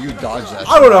 Oh, you dodged that.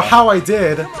 I don't know how I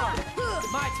did.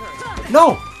 My turn.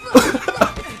 No!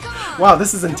 Wow,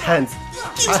 this is intense.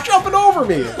 He keeps jumping over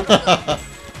me.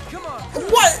 Come on.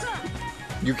 What?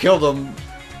 You killed him.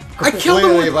 I killed him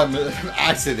Completely with... by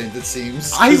accident, it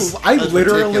seems. I That's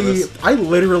ridiculous.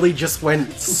 literally just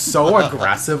went so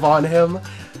aggressive on him.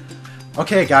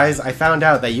 Okay, guys, I found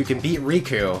out that you can beat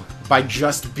Riku by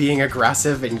just being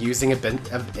aggressive and using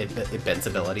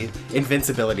invincibility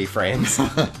frames.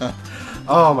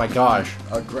 Oh my gosh.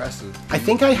 Aggressive. I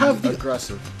think I have the...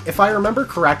 Aggressive. If I remember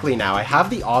correctly now, I have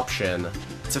the option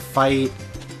to fight...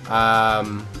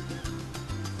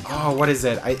 Oh, what is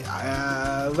it?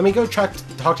 Let me go talk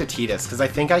to Tidus, because I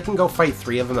think I can go fight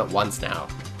 3 of them at once now.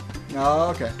 Oh,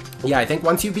 okay. Yeah, I think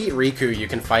once you beat Riku, you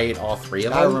can fight all 3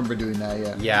 of them. I remember doing that,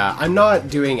 yeah. Yeah, I'm not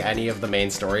doing any of the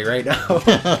main story right now.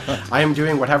 I am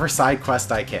doing whatever side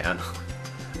quest I can.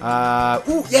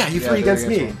 Ooh, yeah, you 3 against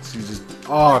me.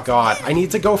 Oh god, I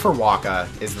need to go for Waka,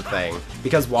 is the thing.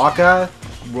 Because Waka...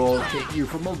 will take you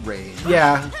from a range.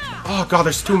 Yeah. Oh god,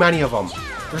 there's too many of them.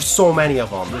 There's so many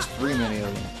of them. There's 3 many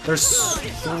of them. There's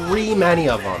 3 many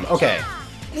of them. Okay.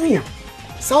 Ooh.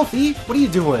 Selfie, what are you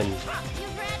doing?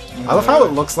 I love how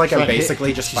it looks like I'm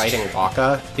basically just fighting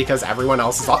Waka because everyone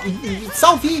else is all...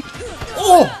 Selfie!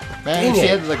 Oh! Man, dang she it.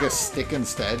 had like a stick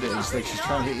instead. It's like she's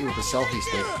trying to hit you with a selfie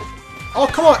stick. Oh,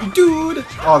 come on, dude!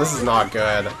 Oh, this is not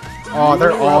good. Oh,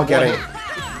 they're all getting...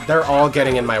 They're all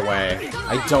getting in my way.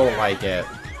 I don't like it.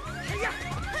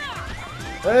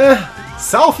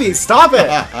 Selfie, stop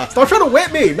it! Stop trying to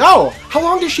whip me! No! How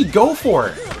long does she go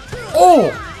for?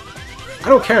 Oh! I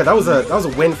don't care. That was a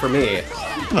win for me.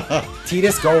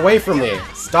 Tidus, go away from me!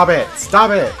 Stop it!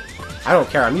 Stop it! I don't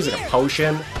care. I'm using a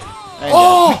potion.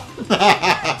 Oh!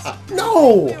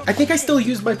 No! I think I still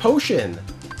used my potion.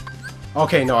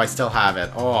 Okay, no, I still have it.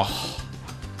 Oh.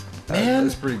 Man.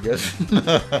 That's pretty good.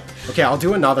 Okay, I'll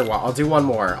do another one. I'll do one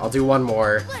more. I'll do one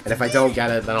more, and if I don't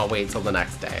get it, then I'll wait till the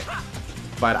next day.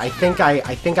 But I think I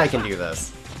can do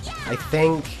this. I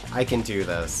think I can do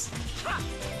this.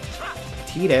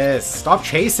 Tidus, stop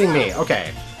chasing me.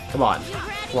 Okay, come on.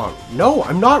 Come on. No,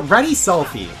 I'm not ready,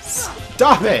 Selfie.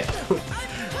 Stop it.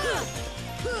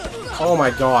 Oh my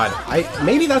god.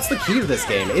 Maybe that's the key to this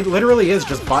game. It literally is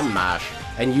just button mash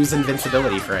and use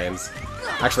invincibility frames.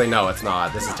 Actually, no, it's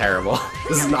not. This is terrible.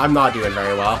 I'm not doing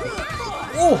very well.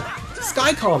 Oh,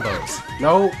 sky combos.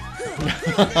 No.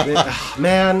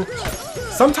 Man.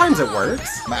 Sometimes it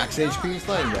works. Max HP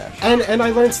sliding dash. And I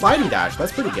learned sliding dash.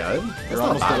 That's pretty good. That's not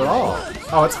almost bad dead. at all.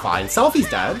 Oh, it's fine. Selfie's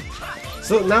dead.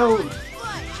 So now...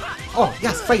 Oh,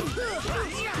 yes, fight.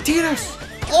 Tidus!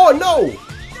 Oh, no!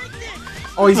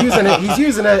 Oh, he's using it. He's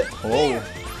using it. Oh.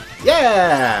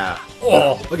 Yeah!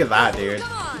 Oh, look at that, dude.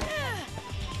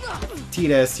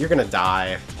 Tidus, you're gonna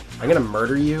die. I'm gonna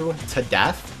murder you to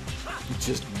death.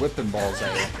 Just whipping balls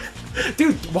at you.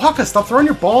 Dude, Waka, stop throwing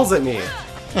your balls at me.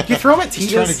 You throw him at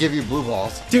He's trying to Tidus. give you blue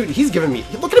balls. Dude, he's giving me...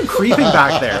 Look at him creeping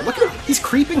back there. Look at him. He's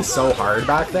creeping so hard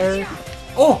back there.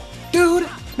 Oh, dude.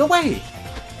 No way.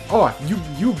 Oh,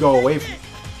 you go away from...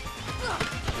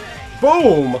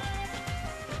 Boom.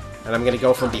 And I'm going to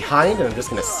go from behind, and I'm just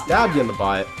going to stab you in the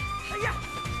butt.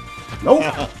 Nope.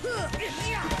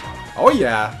 Oh,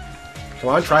 yeah.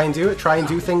 Come on, try and do it. Try and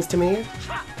do things to me.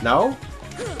 No?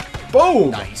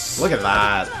 Boom. Nice. Look at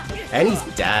that. And he's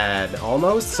dead.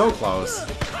 Almost. So close.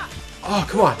 Oh,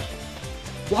 come on.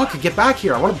 Waka, get back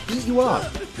here. I want to beat you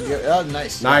up. Yeah,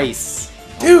 nice. Nice.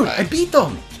 Dude, Alright. I beat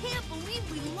them. Can't believe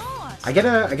we lost. I get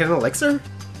an elixir?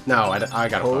 No, I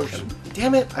got a potion.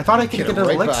 Damn it. I thought I could get an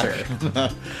right elixir.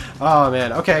 back. Oh,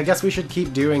 man. Okay, I guess we should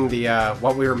keep doing the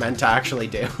what we were meant to actually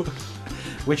do.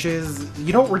 Which is,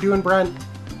 you know what we're doing, Brent?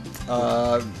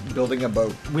 Building a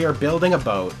boat. We are building a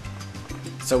boat.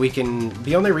 So we can...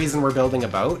 The only reason we're building a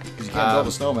boat... Because you can't build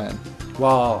a snowman.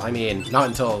 Well, I mean, not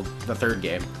until the 3rd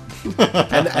game.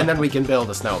 and then we can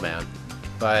build a snowman.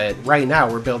 But right now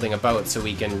we're building a boat so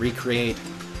we can recreate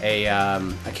a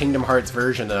Kingdom Hearts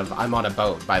version of I'm on a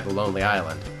Boat by The Lonely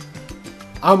Island.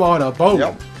 I'm on a boat!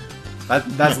 Yep.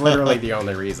 That's literally the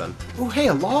only reason. Oh, hey,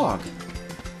 a log!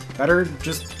 Better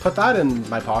just put that in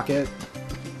my pocket.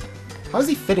 How is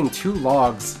he fitting 2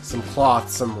 logs, some cloth,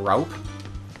 some rope?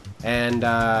 And,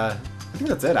 I think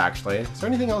that's it, actually. Is there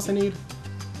anything else I need?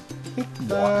 I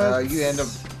think You end up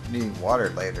needing water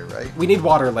later, right? we need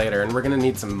water later, and we're gonna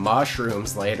need some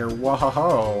mushrooms later.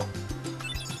 Whoa!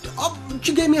 Oh,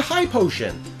 you gave me a high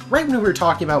potion! Right when we were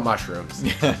talking about mushrooms.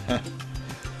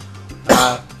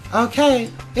 Okay,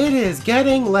 it is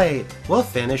getting late. We'll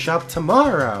finish up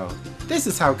tomorrow. This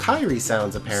is how Kyrie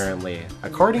sounds, apparently,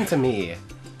 according to me.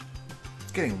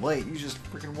 It's getting late. You just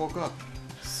freaking woke up.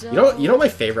 So, You know what my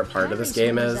favorite part of this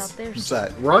game is? What's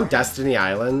that? We're on Destiny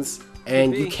Islands,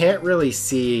 and you can't really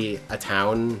see a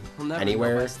town We'll never know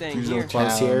anywhere by staying There's no here.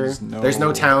 close here. towns, no- There's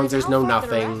no towns, there's no How far did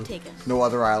the raft nothing. take us? No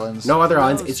other islands. No other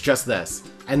islands, knows? it's just this.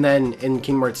 And then in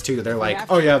Kingdom Hearts 2, they're like,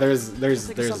 have oh to yeah, there's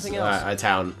think of something else. a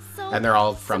town. So, And they're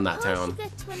all from that suppose town. you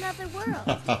get to another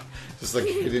world. Just like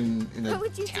hidden in What a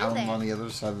would you do town there? on the other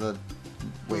side of the.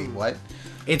 Wait, what?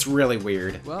 It's really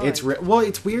weird. Well, it's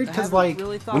it's weird I because haven't like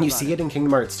really thought when you about see it. it in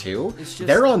Kingdom Hearts 2, It's just-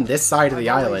 they're on this side of the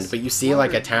I've island, always but you see like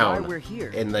a wondered why town we're here,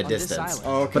 in the on this distance. island.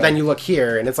 Oh, okay. But then you look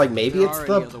here and it's like maybe There it's are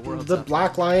the any other worlds the up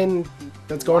black line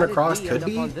that's going Why did across we could end up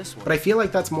be, on this one? but I feel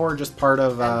like that's more just part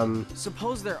of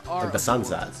Suppose there are like the other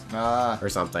sunset worlds. Ah, or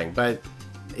something. But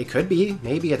it could be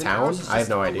maybe a Then town. ours is I have just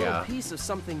no a little idea. piece of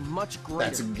something much greater.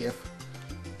 that's a gif.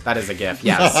 That is a gift.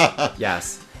 Yes,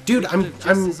 yes. Dude, We could have just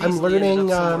as I'm easily ended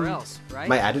learning up somewhere else, right?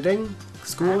 my editing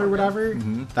school or whatever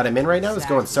Mm-hmm. that I'm in right now is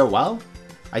going so well.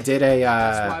 I did a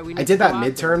why we I need did to that go out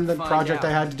there midterm and the find project out.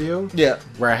 I had to do Yeah.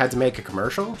 where I had to make a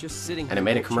commercial Just sitting and I here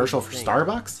made a won't commercial change for a thing.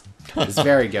 Starbucks. It's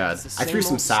very good. the I threw same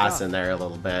some old sass stuff. in there a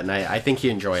little bit and I think he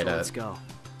enjoyed So let's it. go.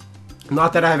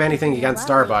 Not that I have anything You against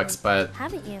elaborated, Starbucks, but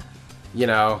haven't you? you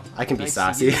know, I can be Nice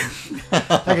to sassy.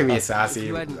 I can be sassy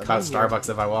you hadn't about come here- Starbucks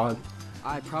if I want.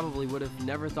 I probably would have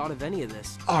never thought of any of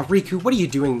this. Oh, Riku, what are you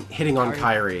doing hitting on Kyrie,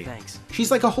 Kyrie? thanks.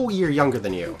 She's like a whole year younger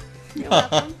than you. You're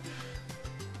welcome.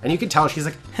 And you can tell she's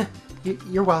like,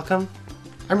 you're welcome.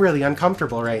 I'm really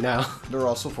uncomfortable right now. They're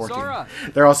also 14. Sora,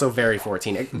 They're also very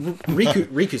 14.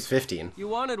 Riku's 15. you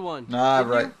wanted one. Ah, didn't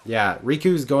you? right. Yeah,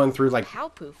 Riku's going through like...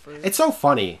 Palpoo fruit. It's so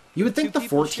funny. You would think Two the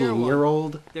people share one.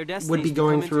 14-year-old Their would be destinies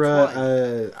going become through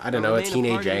intertwined. I don't know, a They'll remain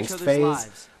a teenage part of each angst other's phase.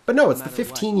 lives, But no, it's the no matter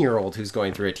what. 15-year-old who's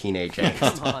going through a teenage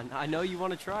angst. Come on, I know you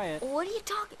want to try it. What are you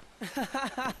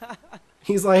talking?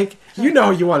 He's like, you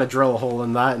know you want to drill a hole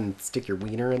in that and stick your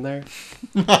wiener in there.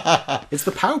 It's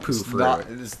the Paopu fruit. Not,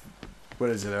 it is, what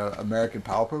is it? American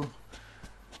Palpoo?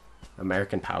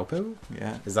 American Paopu?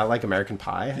 Yeah. Is that like American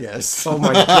Pie? Yes. Oh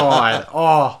my god.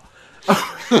 Oh.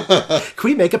 Can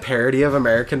we make a parody of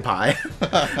American Pie?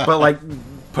 But like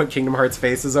put Kingdom Hearts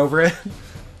faces over it?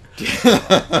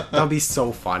 That'd be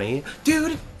so funny.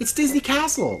 Dude, it's Disney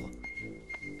Castle.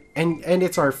 And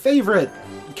it's our favorite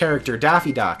character,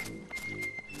 Daffy Duck.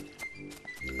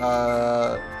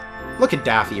 Look at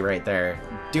Daffy right there.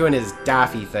 Doing his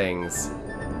Daffy things.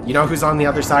 You know who's on the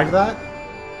other side of that?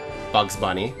 Bugs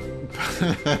Bunny.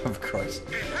 Of course.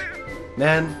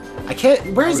 Man, I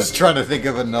can't... Where I is was it? trying to think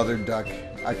of another duck.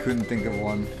 I couldn't think of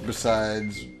one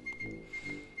besides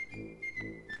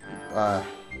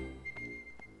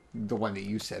the one that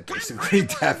you said, basically,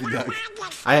 Daffy Duck.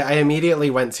 I immediately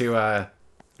went to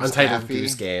Untitled Daffy.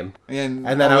 Goose Game. And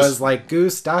And then I was like,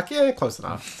 Goose, Duck? Yeah, close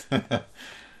enough.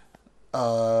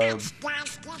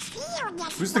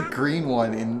 who's the green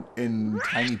one in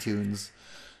Tiny Toons?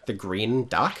 The green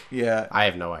duck? Yeah, I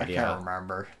have no I can't idea.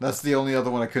 remember. That's the only other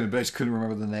one I just couldn't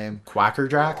remember the name. Quacker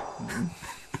Jack?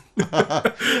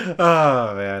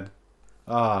 Oh,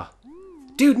 man.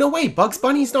 Dude, no way. Bugs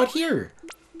Bunny's not here.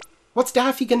 What's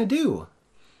Daffy gonna do?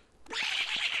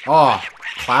 Oh,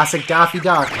 classic Daffy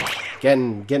Duck.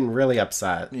 Getting really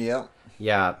upset. Yep,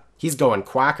 Yeah, he's going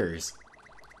quackers.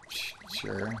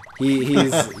 sure.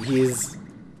 He's...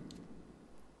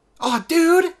 Oh,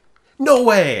 dude! No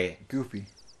way! Goofy.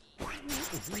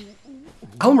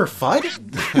 Elmer Fudd?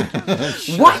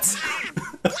 What?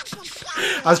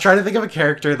 I was trying to think of a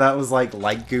character that was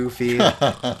like Goofy.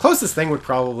 Closest thing would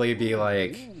probably be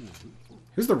like,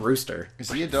 who's the rooster?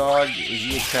 Is he a dog? Is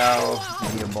he a cow?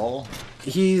 Is he a bull?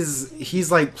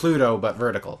 He's like Pluto but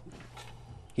vertical.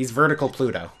 He's vertical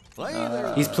Pluto.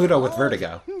 He's Pluto with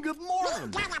vertigo.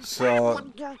 So,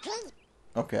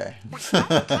 okay.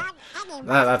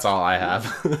 That's all I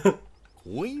have.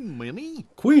 Queen Minnie?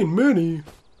 Queen Minnie.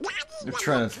 I'm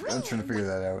trying to figure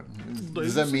that out.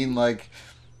 Does that mean like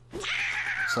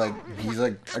it's like he's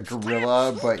like a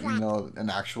gorilla, but you know an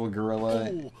actual gorilla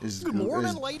is Good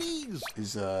morning, ladies.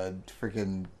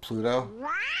 freaking Pluto?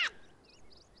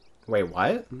 Wait,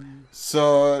 what?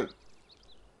 So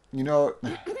you know,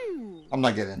 I'm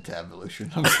not getting into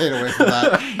evolution. I'm staying away from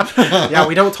that. Yeah,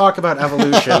 we don't talk about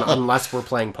evolution unless we're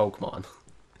playing Pokemon.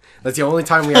 That's the only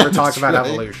time we ever talk about right.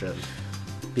 evolution.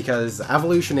 Because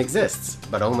evolution exists,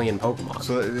 but only in Pokemon.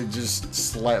 So it just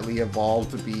slightly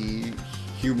evolved to be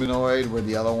humanoid, where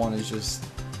the other one is just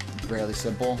fairly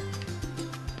simple.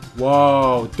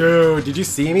 Whoa, dude, did you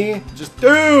see me?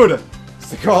 Dude!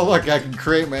 It's like, oh look, I can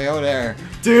create my own hair.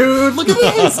 Dude, look at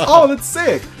this! Oh, that's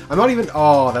sick! I'm not even...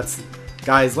 Oh, that's...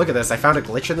 Guys, look at this. I found a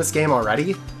glitch in this game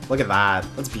already. Look at that.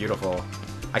 That's beautiful.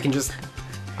 I can just...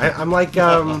 I'm like,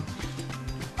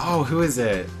 Oh, who is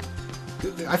it?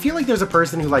 I feel like there's a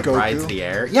person who, like, Goku? rides the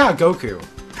air. Yeah, Goku.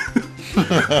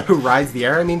 Who rides the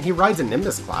air. I mean, he rides a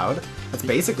Nimbus Cloud. That's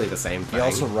basically the same thing. He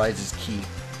also rides his key.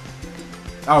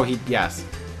 Oh, yes.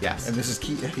 Yes. And this is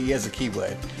key. He has a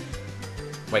Keyblade.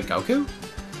 Wait, Goku?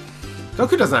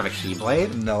 Goku doesn't have a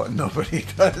Keyblade. No, nobody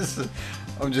does.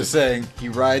 I'm just saying, he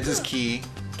rides his key,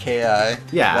 Ki,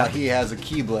 Yeah. while he has a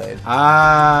Keyblade.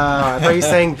 Ah, I thought you were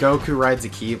saying Goku rides a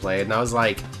Keyblade, and I was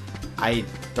like, I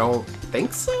don't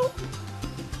think so?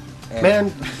 And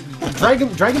Man,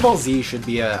 Dragon Ball Z should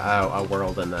be a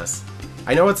world in this.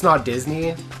 I know it's not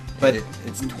Disney, but...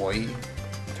 it's Toei.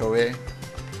 Toy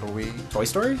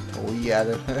Story?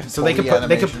 Toei So they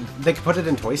could put it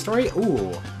in Toy Story?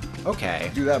 Ooh,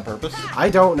 okay. do that on purpose? I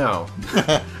don't know.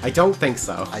 I don't think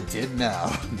so. I did now.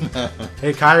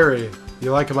 Hey, Kyrie,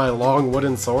 you like my long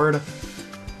wooden sword?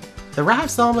 The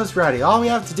raft's almost ready. All we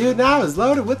have to do now is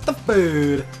load it with the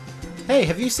food. Hey,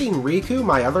 have you seen Riku,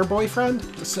 my other boyfriend?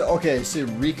 So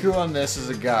Riku on this is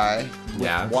a guy with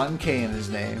Yeah. 1 K in his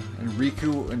name, and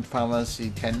Riku in Final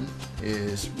Fantasy X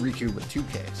is Riku with 2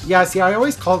 Ks. Yeah, see, I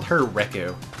always called her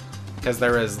Riku. Because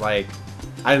there was, like...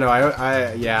 I don't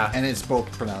know, yeah. And it's both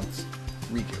pronounced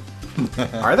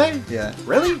Riku. Are they? Yeah.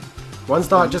 Really? One's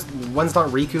not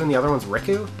Riku and the other one's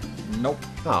Riku? Nope.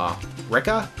 Aw,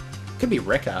 Rika? Could be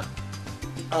Rika.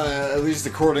 At least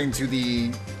according to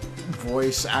the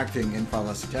voice acting in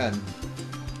Final Fantasy X.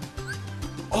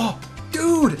 Oh,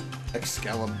 dude!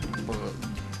 Excalibur.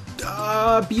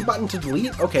 B button to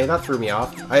delete? Okay, that threw me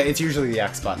off. It's usually the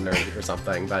X button or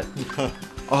something, but...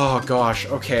 Oh gosh,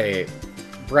 okay.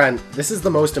 Brent, this is the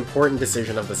most important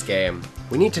decision of this game.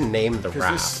 We need to name the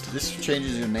raft. This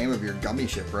changes your name of your gummy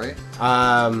ship, right?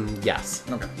 Yes.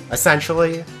 Okay.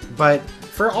 Essentially, but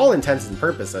for all intents and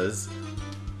purposes,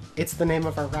 it's the name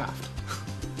of our raft.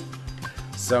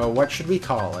 So what should we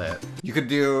call it? You could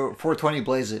do 420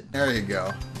 Blaze It. There you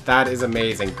go. That is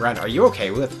amazing. Brent, are you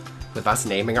okay with us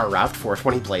naming our raft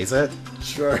 420 Blaze It?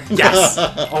 Sure. Yes!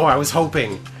 Oh, I was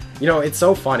hoping. You know, it's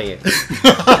so funny.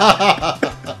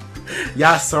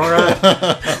 Yeah, Sora.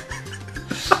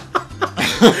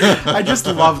 I just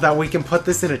love that we can put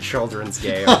this in a children's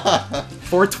game. I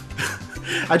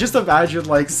just imagine,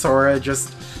 like, Sora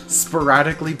just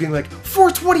sporadically being like,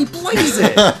 420 Blaze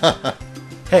It!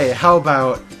 Hey, how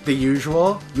about the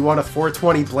usual? You want a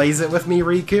 420 Blaze It with me,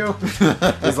 Riku?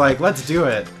 He's like, let's do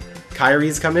it.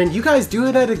 Kyrie's come in. You guys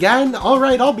doing it again?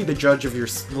 Alright, I'll be the judge of your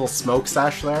little smoke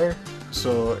stash there.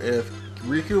 So if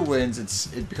Riku wins,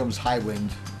 it becomes High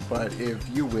Wind. But if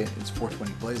you win, it's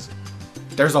 420 Blaze It.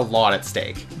 There's a lot at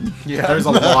stake. Yeah. There's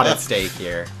a lot at stake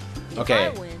here. Okay.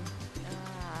 If I win,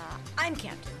 I'm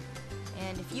captain.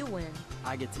 And if you win,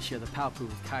 I get to share the Palpu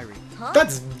with Kyrie. huh?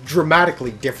 That's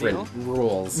dramatically different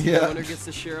rules. The Yeah. winner gets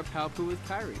to share a Palpu with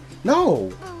Kyrie.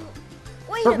 No!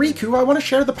 Wait But a minute. Riku, I want to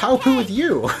share the Palpu with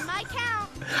you. My count.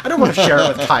 I don't want to share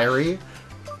it with Kyrie.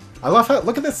 I love how,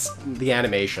 look at this, the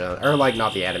animation, or like,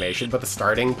 not the animation, but the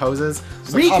starting poses.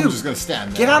 It's like, I'm Riku, just gonna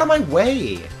stand there. get out of my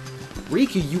way!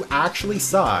 Riku, you actually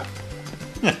suck.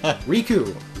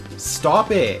 Riku,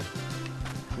 stop it.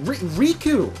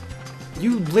 Riku,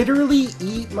 you literally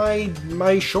eat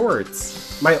my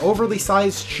shorts. My overly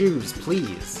sized shoes,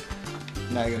 please.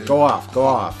 Now you're gonna Go off, go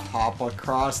off. hop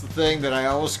across the thing that I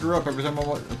always screw up every time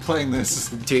I'm playing this.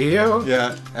 Do you?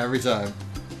 Yeah, every time.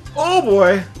 Oh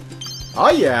boy. Oh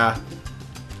yeah.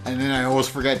 And then I always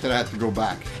forget that I have to go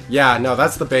back. Yeah, no,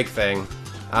 that's the big thing.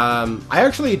 I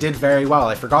actually did very well.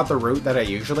 I forgot the route that I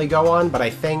usually go on, but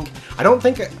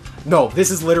no, this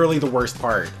is literally the worst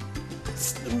part.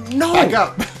 No! Back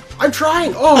up! I'm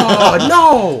trying! Oh,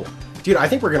 no! Dude, I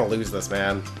think we're gonna lose this,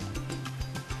 man.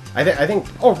 I think...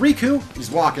 Oh, Riku!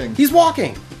 He's walking. He's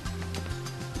walking!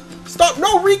 Stop!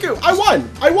 No, Riku! I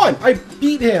won! I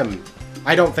beat him!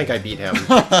 I don't think I beat him.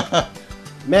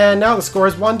 Man, now the score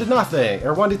is 1-0,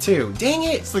 or 1-2. Dang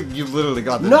it! It's like you literally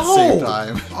got that No! at the same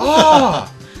time.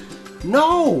 Ah!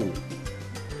 No!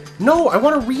 No, I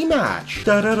want a rematch!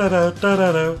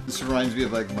 Da-da-da-da-da-da. This reminds me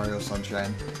of like Mario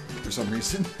Sunshine for some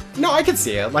reason. No, I could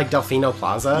see it, like Delfino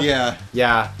Plaza. Yeah.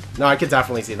 Yeah, no, I could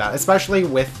definitely see that, especially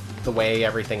with the way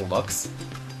everything looks.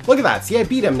 Look at that, see, I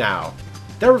beat him now.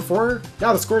 There before,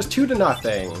 now the score is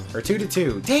 2-0, or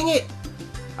 2-2. Dang it!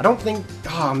 I don't think,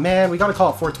 oh man, we gotta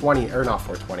call it 420, or not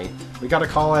 420. We gotta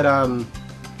call it,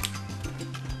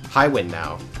 High Wind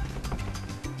now.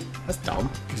 That's dumb.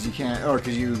 Because you can't, or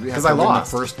because you have Because to I win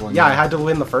lost. the first one. Yeah, I had to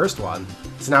win the first one.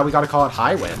 So now we gotta call it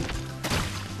High Wind.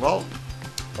 Well,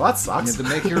 Well, that You sucks. have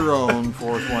to make your own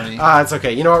 420. It's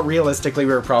okay. You know what? Realistically,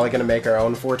 we were probably going to make our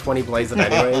own 420 blaze it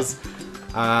anyways.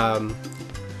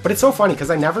 But it's so funny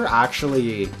because I never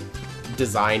actually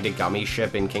designed a gummy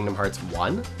ship in Kingdom Hearts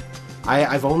 1.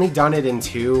 I've only done it in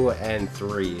 2 and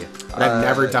 3. And I've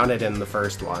never done it in the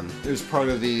first one. It was part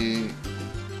of the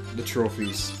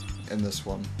trophies in this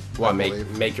one. What, I make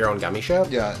believe. your own gummy ship?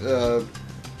 Yeah,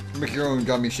 make your own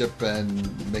gummy ship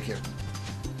and make it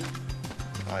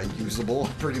usable,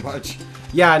 pretty much.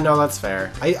 Yeah, no, that's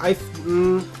fair.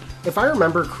 If I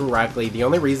remember correctly, the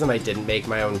only reason I didn't make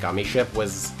my own gummy ship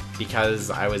was because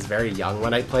I was very young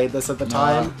when I played this at the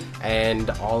time, and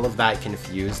all of that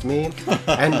confused me.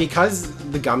 And because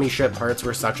the gummy ship parts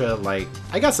were such a, like,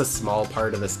 I guess a small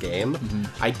part of this game,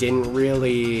 I didn't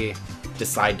really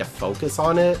decide to focus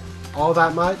on it all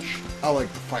that much. I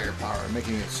like the firepower,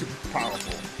 making it super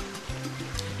powerful.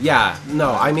 Yeah,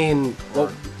 no, I mean, Or well,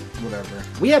 whatever.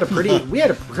 we had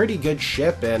a pretty good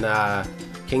ship in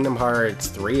Kingdom Hearts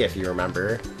 3, if you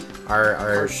remember.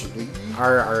 Our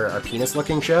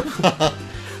penis-looking ship.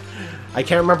 I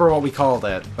can't remember what we called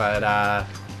it, but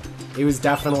it was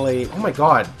definitely. Oh my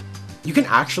god, you can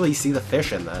actually see the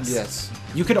fish in this. Yes.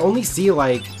 You could only see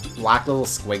like black little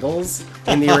squiggles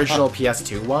in the original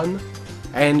PS2 one,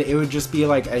 and it would just be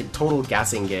like a total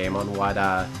guessing game on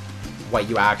what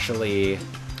you actually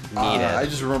needed. I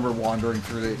just remember wandering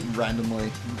through it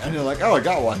randomly, and you're like, oh, I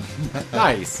got one.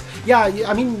 Nice. Yeah,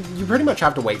 I mean, you pretty much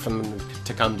have to wait for them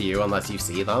to come to you unless you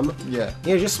see them. Yeah.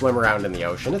 You know, just swim around in the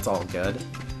ocean. It's all good.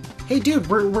 Hey, dude,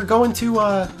 we're going to,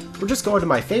 we're just going to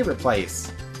my favorite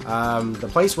place. The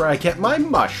place where I get my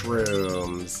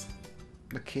mushrooms.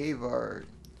 The cave art.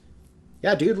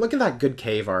 Yeah, dude, look at that good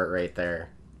cave art right there.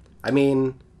 I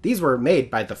mean, these were made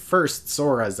by the first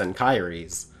Soras and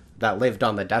Kairis that lived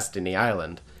on the Destiny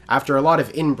Island. After a lot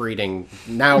of inbreeding,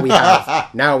 now we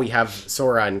have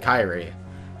Sora and Kairi.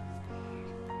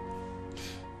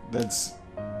 That's...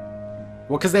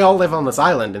 Well, because they all live on this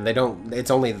island, and they don't.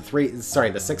 It's only the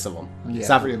 6 of them.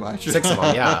 Yeah, pretty much. 6 of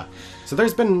them, yeah. So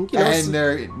there's been, you know, And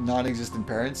their non-existent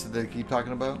parents that they keep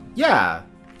talking about? yeah.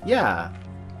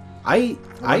 I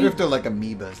wonder if they're like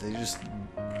amoebas. They just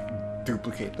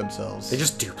duplicate themselves. They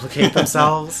just duplicate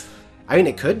themselves. I mean,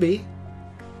 it could be.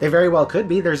 They very well could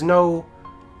be. There's no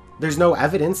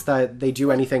evidence that they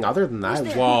do anything other than that.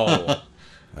 Whoa.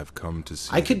 I've come to see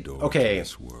I could. the door Okay. to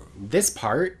this world. This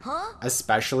part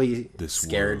especially This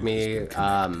scared world me has been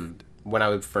connected. when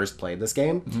I first played this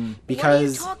game What are you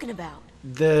because talking about?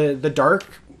 the dark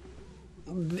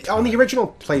on the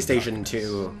original PlayStation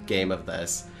 2 game of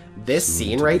this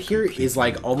scene to right be here completely is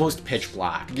like almost pitch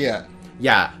black. Yeah.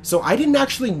 Yeah, so I didn't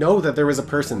actually know that there was a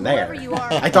person there. Whoever you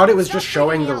are, I thought it was just stop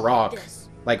showing freaking the out rock like this.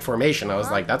 like formation. I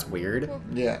was like, that's weird.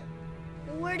 Yeah.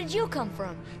 Where did you come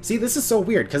from? See, this is so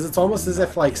weird because it's almost as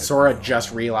if like Sora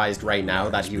just realized right now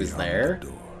that he was Beyond there. the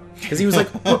door. Because he was like,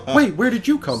 wait, where did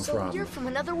you come So from? you're from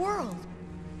another world.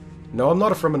 No, I'm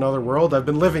not from another world. I've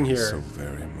been living here So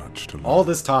very much to all learn.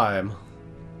 this time.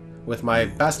 With my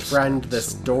best friend,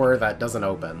 this door that doesn't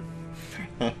open.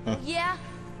 Yeah?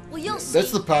 Well, you'll see.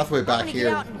 That's the pathway I'm back gonna here.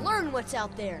 get out and learn what's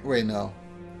out there. Wait, no.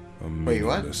 A Wait,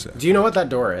 what? meaningless Do you know what that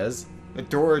door is? The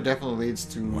door definitely leads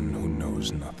to... One who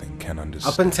knows nothing can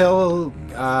understand. Up until,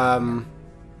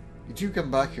 You do come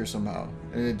back here somehow,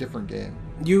 in a different game.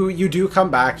 you do come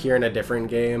back here in a different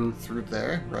game. Through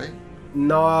there, right?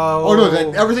 No. Oh no,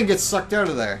 then everything gets sucked out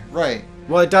of there. Right.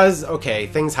 Well, it does. Okay,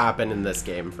 things happen in this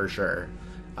game for sure.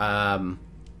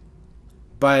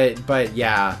 But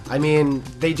yeah, I mean,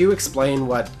 they do explain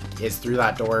what is through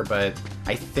that door, but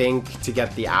I think to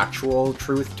get the actual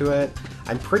truth to it,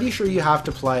 I'm pretty sure you have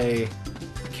to play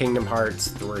Kingdom Hearts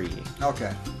 3.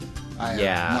 Okay. I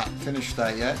Yeah. have not finished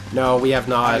that yet. No, we have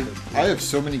not. I have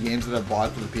so many games that I've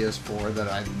bought for the PS4 that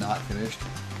I've not finished.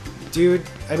 Dude,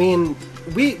 I mean,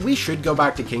 we should go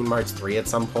back to Kingdom Hearts 3 at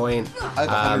some point. I have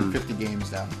 150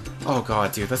 games now. Oh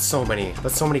god, dude, that's so many.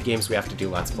 That's so many games we have to do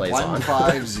Let's Plays on.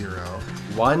 150.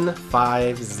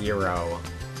 150.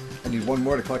 I need one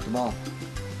more to collect them all.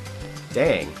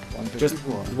 Dang. 151. Just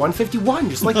 151,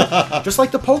 just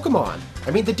like the Pokemon.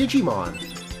 I mean the Digimon.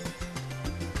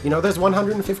 You know, there's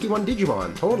 151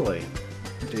 Digimon, totally.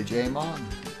 Digimon.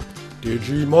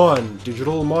 Digimon,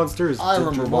 digital monsters. I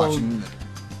remember Digimon. watching...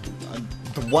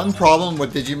 the one problem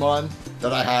with Digimon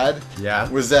that I had Yeah.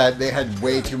 was that they had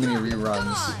way too many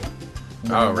reruns.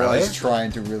 When Oh, I really? was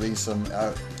trying to release them.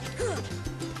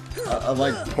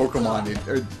 Unlike Pokemon,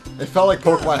 it felt like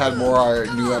Pokemon had more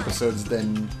new episodes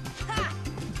than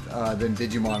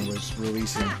Digimon was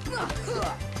releasing.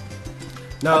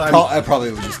 No, I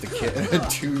probably was just a kid,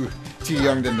 too too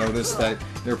young to notice that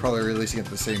they're probably releasing at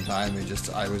the same time.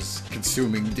 I was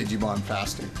consuming Digimon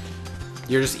faster.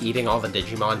 You're just eating all the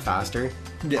Digimon faster?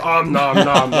 Yeah. Nom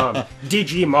nom nom.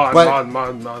 Digimon, But- nom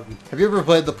nom nom. Have you ever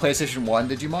played the PlayStation 1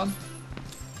 Digimon?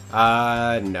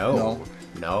 No.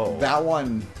 No. That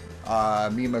one,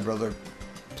 me and my brother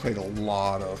played a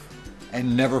lot of,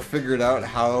 and never figured out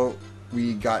how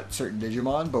we got certain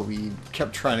Digimon, but we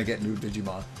kept trying to get new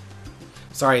Digimon.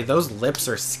 Sorry, those lips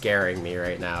are scaring me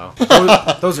right now.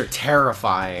 Those are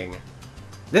terrifying.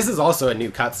 This is also a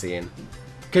new cutscene.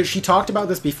 Because she talked about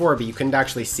this before, but you couldn't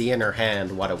actually see in her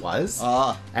hand what it was.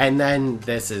 And then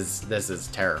this is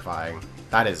terrifying.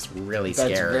 That is really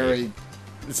scary.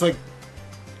 It's like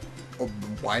a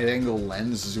wide-angle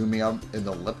lens zooming out in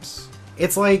the lips.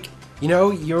 It's like,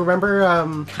 you remember...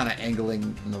 Kind of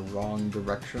angling in the wrong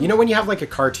direction. You know when you have like a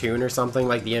cartoon or something,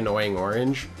 like the Annoying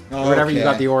Orange? Oh, or whatever, okay. you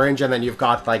got the orange and then you've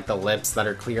got like the lips that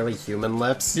are clearly human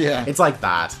lips? Yeah. It's like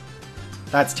that.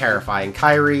 That's terrifying.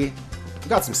 Kairi, you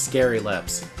got some scary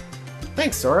lips.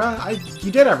 Thanks, Sora. You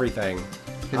did everything.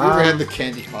 Have you ever had the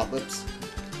candy hot lips?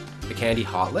 The candy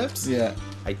hot lips? Yeah.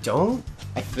 I don't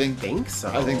I think so.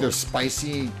 I think they're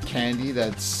spicy candy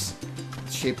that's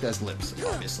shaped as lips,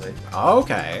 obviously.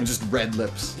 Okay. And just red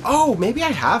lips. Oh, maybe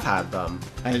I have had them.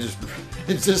 I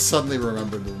just suddenly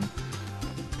remembered them.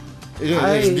 It's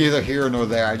I- neither here nor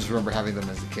there. I just remember having them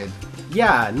as a kid.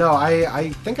 Yeah, no,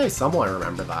 I think I somewhat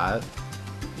remember that.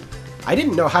 I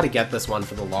didn't know how to get this one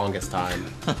for the longest time.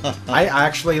 I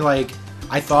actually,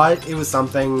 I thought it was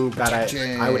something that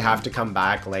I would have to come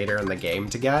back later in the game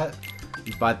to get.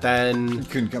 But then You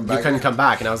couldn't come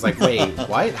back. and I was like, wait,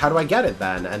 what? How do I get it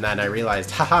then? And then I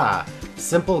realized, haha,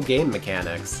 simple game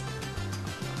mechanics.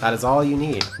 That is all you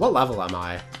need. What level am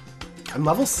I? I'm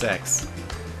level 6.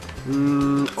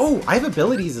 Oh, I have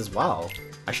abilities as well.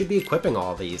 I should be equipping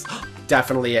all these.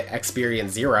 Definitely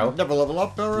experience 0. Never level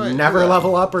up, alright. Never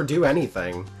level up or do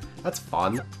anything. That's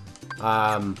fun.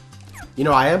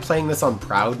 I am playing this on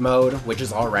Proud mode, which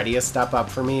is already a step up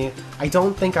for me. I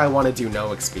don't think I want to do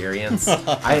no experience.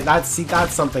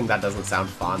 That's something that doesn't sound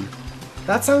fun.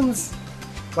 That sounds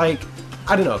like,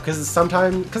 I don't know,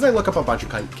 because I look up a bunch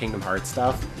of Kingdom Hearts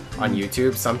stuff on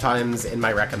YouTube. Sometimes in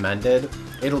my recommended,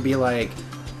 it'll be like,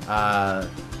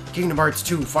 Kingdom Hearts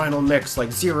 2 Final Mix,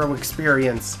 like 0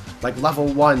 experience, like level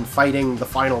 1 fighting the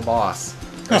final boss,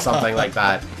 or something like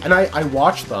that. And I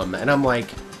watch them, and I'm like,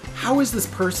 how is this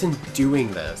person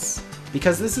doing this?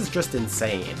 Because this is just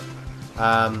insane.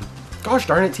 Gosh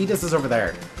darn it, Tidus is over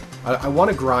there. I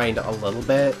want to grind a little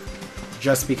bit,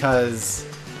 just because,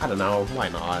 I don't know, why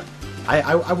not?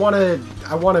 I want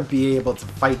to be able to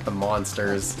fight the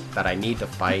monsters that I need to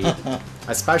fight,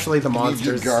 especially the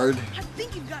monsters. Guard. I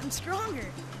think you've gotten stronger,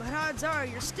 but odds are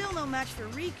you're still no match for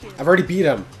Riku. I've already beat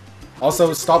him.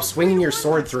 Also, stop swinging your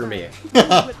sword through me.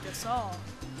 Whipped us all.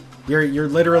 You're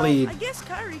literally... I guess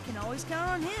Kairi can always count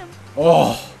on him.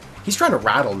 Oh, he's trying to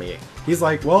rattle me. He's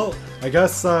like, well, I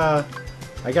guess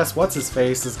what's his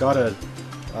face has got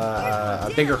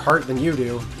a bigger heart than you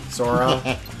do,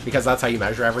 Sora, because that's how you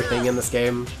measure everything in this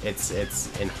game. It's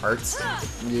in hearts.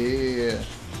 Yeah.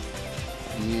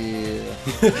 Yeah.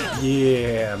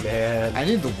 Yeah, man. I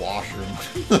need the washroom.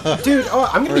 Dude,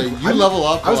 I'm gonna be. Alright, you level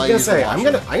up I was while I gonna use the say I'm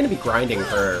washroom. gonna be grinding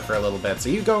for a little bit. So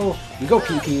you go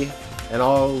PP, and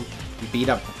I'll beat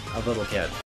up a little kid.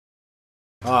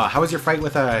 How was your fight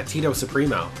with Tito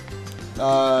Supremo?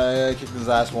 I kicked his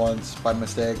ass once by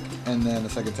mistake, and then the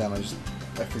second time I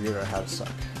figured out how to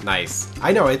suck. Nice.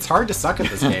 I know it's hard to suck at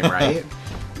this game, right?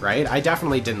 Right? I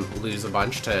definitely didn't lose a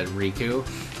bunch to Riku.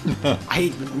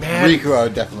 Riku, I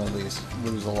would definitely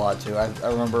lose a lot to. I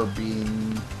remember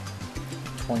being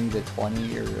 20 to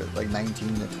 20 or like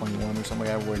 19 to 21 or something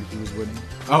like that when he was winning.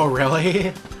 Oh,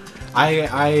 really? I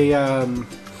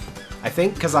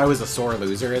think because I was a sore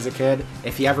loser as a kid,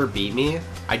 if he ever beat me,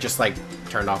 I just like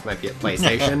turned off my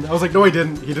PlayStation. I was like, no, he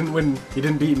didn't. He didn't win. He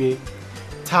didn't beat me.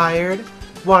 Tired?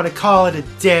 Want to call it a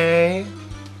day?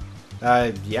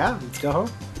 Yeah, let's go home.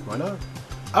 Why not?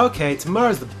 Okay,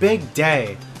 tomorrow's the big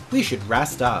day. We should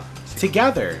rest up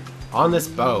together on this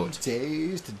boat.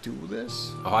 Days to do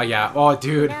this? Oh yeah. Oh,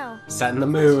 dude, Now, setting the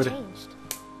what's mood. changed?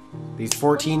 These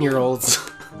 14-year-olds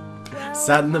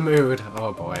setting the mood.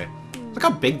 Oh boy. Look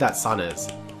how big that sun is.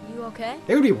 You okay?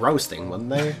 They would be roasting, wouldn't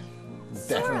they?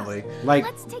 Definitely. Like,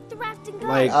 Let's take the raft and go.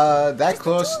 like, That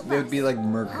close, they would be like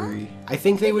Mercury. I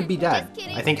think they would be dead.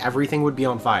 I think everything would be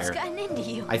on What's fire. gotten into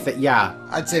you? I think, yeah.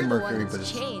 I'd say The Mercury, one but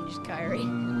that's it's changed, Kairi.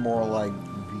 more like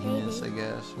Venus, I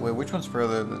guess. Wait, which one's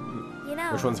further than... You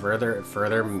know. Which one's further,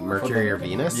 Mercury or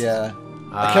Venus? Yeah.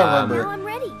 I can't Now remember. I'm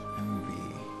ready. Envy,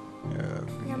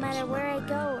 No matter where I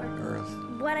go or Earth,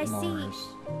 what I see, Mars.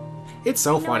 It's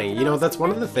so funny. You know, that's one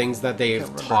of the things that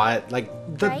they've taught.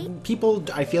 Like, the Right? people,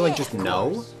 I feel like, just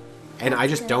know. And I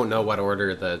just don't know what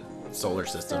order the solar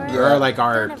system, Yeah. or like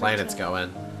our Don't ever planets change. go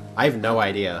in. I have no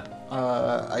idea.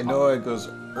 I know it goes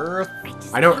Earth,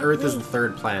 I know Earth is the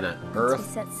third planet.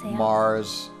 Earth, set sail.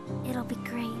 Mars. It'll be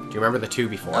great. Do you remember the two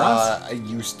before us? It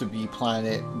used to be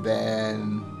planet,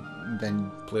 then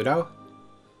Pluto?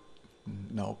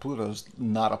 no, Pluto's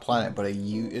not a planet, but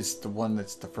it's the one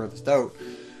that's the furthest out.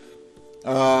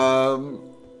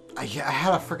 I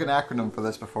had a freaking acronym for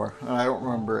this before, and I don't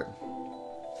remember it.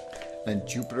 Then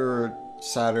Jupiter,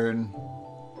 Saturn,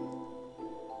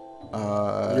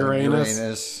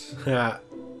 Uranus. Yeah.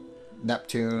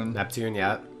 Neptune. Neptune,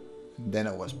 yeah. Then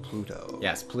it was Pluto.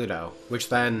 Yes, Pluto. Which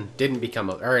then didn't become,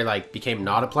 became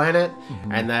not a planet.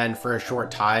 And then for a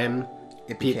short time,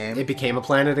 It it became a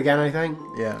planet again, I think.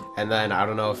 Yeah. And then I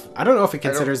don't know if it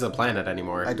considers it a planet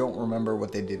anymore. I don't remember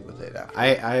what they did with it after.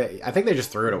 I think they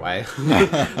just threw it away.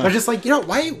 They're just like, you know,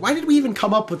 why did we even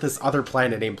come up with this other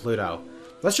planet named Pluto?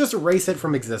 Let's just erase it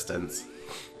from existence.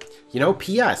 You know,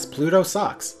 P.S. Pluto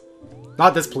sucks.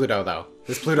 Not this Pluto, though.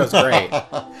 This Pluto's great.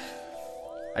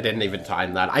 I didn't even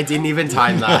time that.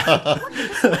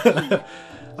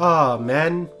 Oh,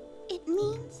 man. It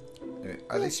means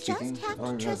Are they Just speaking? have to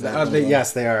Oh, trust that's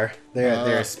Yes, they are.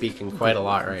 They're speaking quite a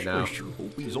lot right now. Sure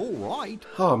hope he's all right.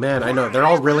 Oh, man, I know. They're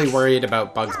all really worried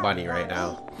about Bugs Bunny right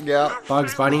now. Yeah.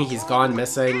 Bugs Bunny, he's gone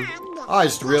missing. Oh, I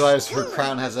just realized her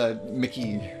crown has a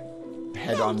Mickey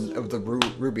head on of the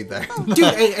ruby there. Dude,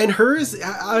 and hers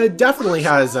definitely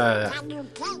has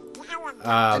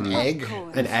An egg.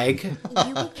 an egg. you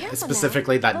be careful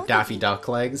Specifically now. that Both Daffy of Duck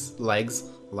lays you.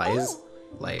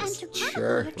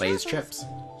 Sure. Lay's chips.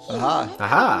 Aha.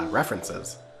 Aha,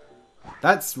 references.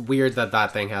 That's weird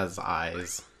that thing has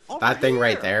eyes. That thing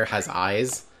right there has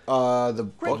eyes. The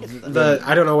book.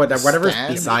 I don't know whatever's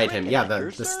stand? beside him. Yeah,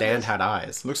 the stand had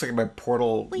eyes. Looks like my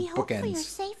portal We hope for your bookends.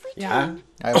 safe Yeah. return.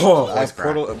 I have, Oh, I have voice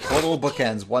crack. portal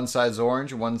bookends. One side's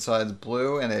orange, one side's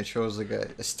blue, and it shows like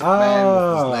a stick man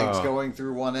with his legs Oh. going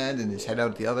through one end and his head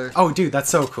out the other. Oh, dude, that's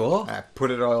so cool. I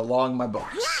put it all along my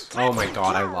books. Oh my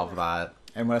god, I love that.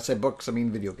 And when I say books, I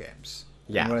mean video games.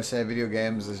 Yeah. And when I say video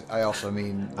games, I also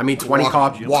mean 20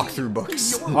 copies. walkthrough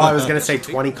books. Oh, I was gonna say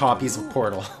 20 copies of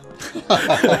Portal. We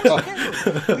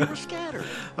were scattered.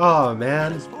 Oh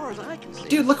man, As far as I can see,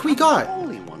 dude, look who we got. I'm the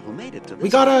only one who made it to this We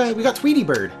got Tweety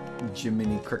Bird.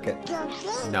 Jiminy Cricket.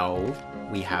 No,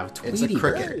 we have It's Tweety a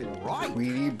cricket. Bird. right.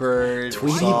 Tweety Bird.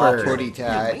 Tweety saw Bird. Putty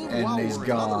Tat, Meanwhile, and he's we're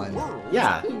in another gone. world.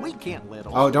 Yeah. We can't let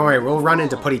Oh, on. don't worry, we'll run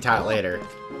into Putty Tat later.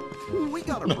 We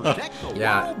gotta protect the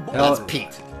Yeah. world, boy. That's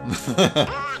Pete.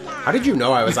 How did you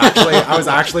know I was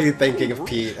actually thinking of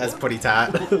Pete as Putty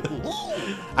Tat?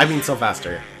 I mean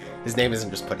Sylvester. His name isn't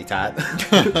just Putty Tat.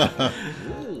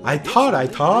 I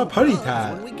thought Putty When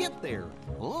Tat. we get there.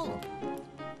 Oh.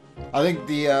 I think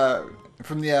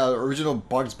from the original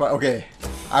Bugs Bunny. Okay,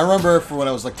 I remember from when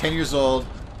I was like 10 years old,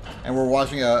 and we're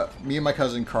watching me and my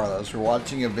cousin Carlos. We're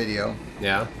watching a video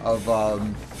Yeah. of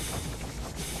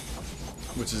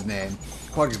what's his name?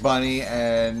 Bugs Bunny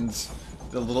and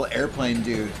the little airplane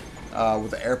dude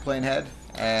with the airplane head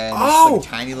and Oh! this,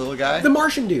 like, tiny little guy. The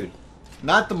Martian dude.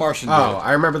 Not the Martian dude. Oh,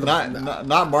 I remember the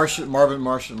Not Marvin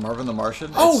the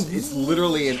Martian. Oh! It's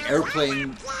literally an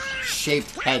airplane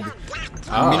shaped head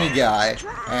Oh. mini guy,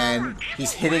 and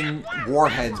he's hitting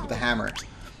warheads with a hammer.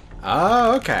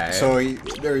 Oh, okay. So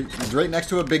he's right next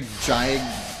to a big giant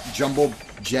jumbo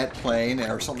jet plane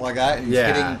or something like that, and he's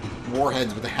Yeah. hitting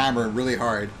warheads with a hammer really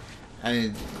hard,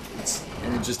 and it's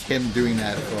just him doing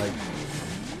that for like,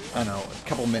 I don't know, a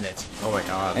couple minutes. Oh my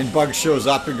god. And Bugs shows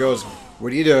up and goes,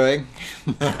 "What are you doing?"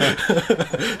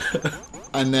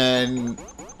 And then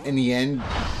in the end,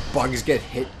 Bugs gets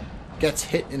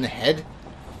hit in the head,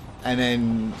 and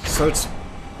then starts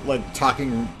like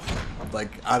talking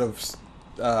like out of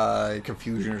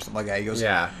confusion or something like that. He goes,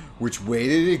 Yeah. "Which way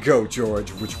did he go, George?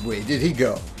 Which way did he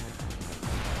go?"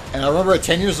 And I remember at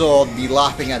 10 years old, me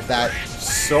laughing at that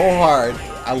so hard,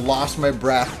 I lost my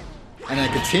breath, and I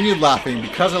continued laughing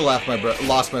because I lost my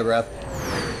breath,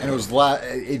 and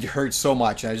it hurt so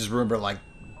much, and I just remember like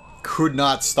could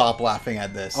not stop laughing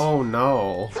at this. Oh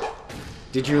no.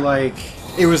 Did you like?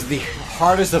 It was the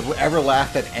hardest I've ever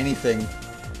laughed at anything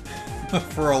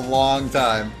for a long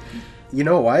time. You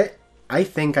know what? I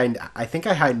think I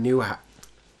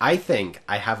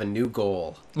have a new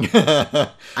goal.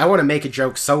 I want to make a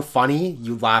joke so funny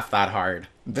you laugh that hard.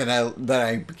 Then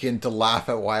I begin to laugh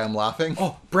at why I'm laughing.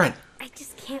 Oh, Brent, I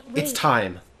just can't wait. it's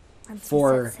time Once we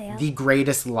for set sail, the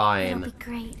greatest it'll line be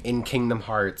great. in Kingdom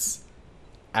Hearts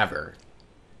ever.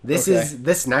 This Okay. is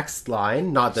this next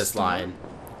line, not this line.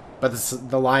 But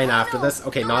the line after this,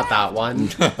 okay, not that one,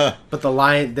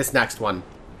 but this next one.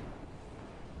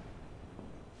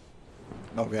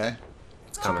 Okay.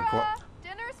 It's coming.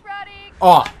 Dinner's ready.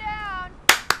 Oh, Come down.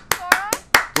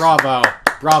 Sora?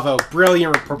 bravo,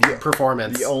 brilliant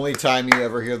performance. The only time you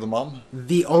ever hear the mom?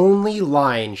 The only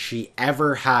line she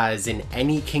ever has in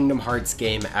any Kingdom Hearts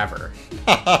game ever.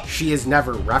 She is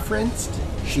never referenced.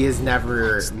 She has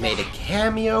never made a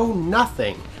cameo.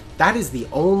 Nothing. That is the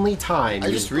only time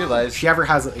I just realized he ever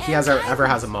has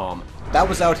a mom. that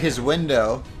was out his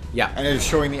window. Yeah. And it was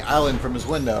showing the island from his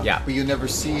window. Yeah. But you never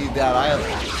see that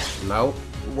island. Nope.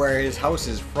 Where his house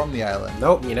is from the island.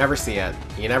 Nope, you never see it.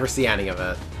 You never see any of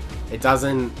it. It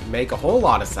doesn't make a whole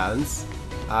lot of sense.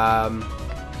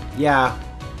 Yeah,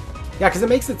 because it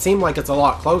makes it seem like it's a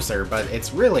lot closer, but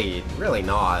it's really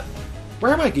not.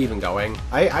 Where am I even going?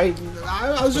 I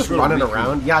was just running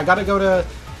around. Yeah, I gotta go to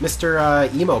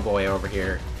Mr. Emo Boy over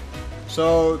here.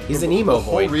 So He's an emo the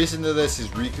boy. whole reason to this is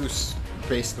Riku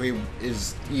basically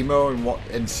is emo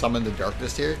and summon the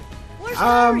darkness here. Where's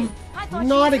Kairi? I thought she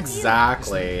Not was with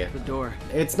exactly. The door.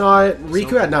 It's not.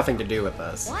 Riku had nothing to do with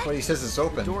this. But he says it's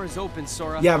open. The door is open,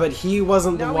 Sora. Yeah, but he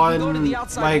wasn't the Now we can go to one. the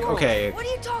outside Like, world. okay, What are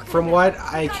you talking from about? what We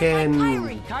I gotta can find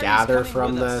Kairi. Kairi's gather coming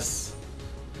from with us. this,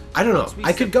 I don't know.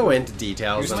 I could go into He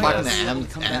details was on talking to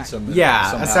this. Ansem.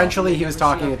 Yeah, somehow. essentially he was Never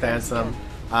talking see with our parents Ansem.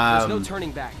 There's no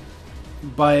turning back.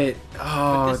 But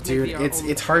But this may dude, be our it's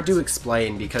only hard to chance.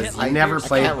 explain because Can't you leave never here.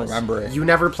 played. I can't remember it. You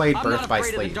never played I'm Birth not by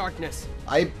afraid of the Sleep. darkness.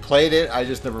 I played it, I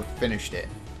just never finished it.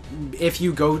 If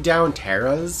you go down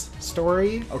Terra's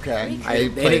story, Okay. I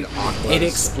it, played it, Aqua's. it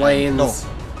explains. No.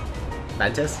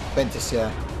 Ventus. Ventus,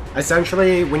 yeah.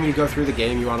 Essentially, when you go through the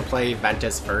game, you want to play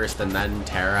Ventus first, and then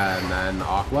Terra, and then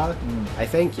Aqua. I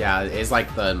think, yeah, is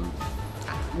like the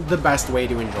best way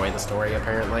to enjoy the story,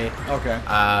 apparently. Okay.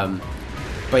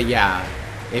 But yeah,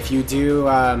 if you do,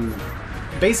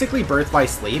 basically Birth by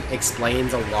Sleep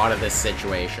explains a lot of this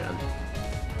situation.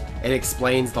 It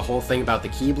explains the whole thing about the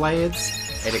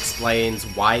Keyblades. It explains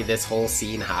why this whole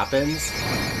scene happens.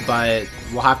 But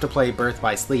we'll have to play Birth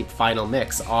by Sleep Final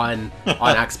Mix on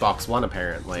Xbox One,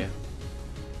 apparently.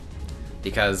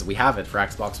 Because we have it for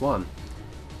Xbox One.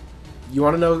 You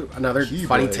want to know another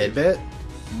funny Keyblade. tidbit?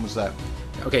 What was that?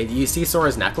 Okay, you see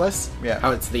Sora's necklace? Yeah.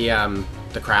 How it's the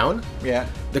crown? Yeah.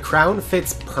 The crown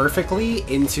fits perfectly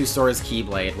into Sora's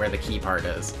Keyblade, where the key part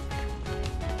is.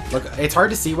 Look, it's hard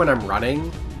to see when I'm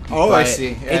running. Oh, I but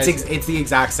see. Yeah, It's the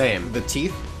exact same. The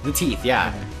teeth? The teeth,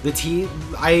 yeah. The teeth,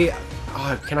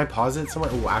 can I pause it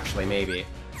somewhere? Oh, actually, maybe.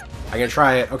 I'm gonna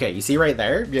try it. Okay, you see right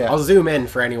there? Yeah. I'll zoom in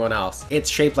for anyone else. It's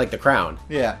shaped like the crown.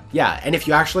 Yeah. Yeah, and if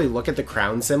you actually look at the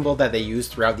crown symbol that they use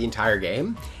throughout the entire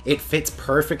game, it fits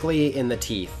perfectly in the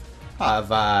teeth of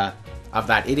that.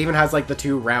 It even has like the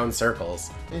two round circles.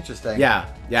 Interesting. Yeah.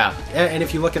 And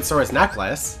if you look at Sora's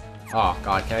necklace, oh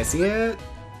god, can I see it?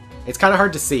 It's kind of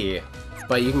hard to see,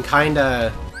 but you can kind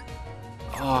of.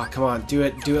 Oh, come on, do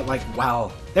it like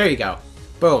wow. There you go.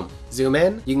 Boom. Zoom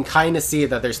in. You can kind of see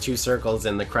that there's two circles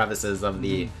in the crevices of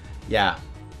the. Yeah.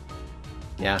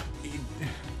 Did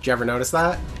you ever notice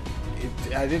that?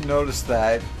 I didn't notice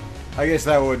that. I guess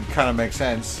that would kind of make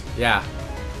sense. Yeah.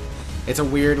 It's a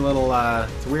weird little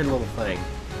thing.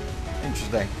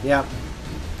 Interesting. Yep.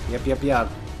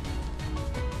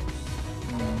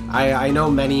 I know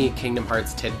many Kingdom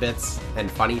Hearts tidbits and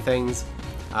funny things,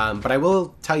 but I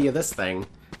will tell you this thing.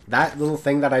 That little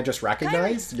thing that I just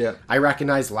recognized, Yeah. I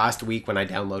recognized last week when I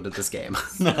downloaded this game.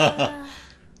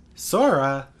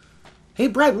 Sora! Hey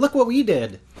Brent, look what we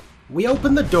did! We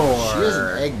opened the door! She has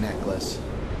an egg necklace.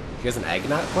 She has an egg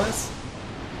necklace?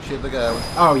 She had like a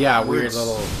Oh yeah, weird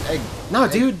little... egg. No,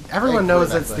 egg- dude, everyone egg knows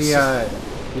necklace. it's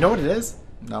the, you know what it is?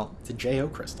 No. It's a J.O.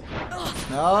 crystal.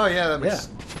 Oh yeah, that makes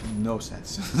no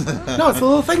sense. No, it's the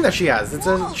little thing that she has.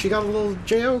 She got a little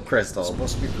J.O. crystal.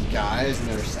 supposed to be for guys in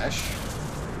their sesh.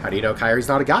 How do you know Kairi's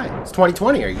not a guy? It's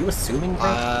 2020. Are you assuming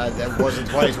that? That wasn't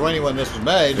 2020 when this was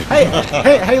made.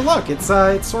 Hey, look, it's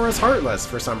Sora's Heartless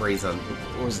for some reason.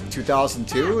 Was it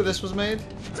 2002 this was made?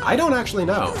 I don't actually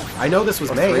know. I know this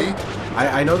was made.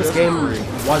 I know this game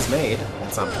was made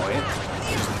at some point,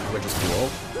 which is cool.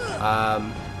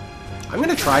 I'm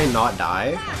gonna try and not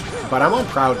die, but I'm on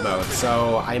proud mode,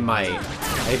 so I might.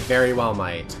 I very well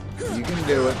might. You can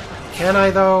do it. Can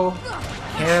I though?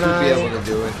 Can Should I? be able to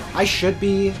do it. I should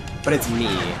be, but it's me,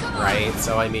 right?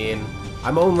 So I mean,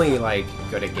 I'm only like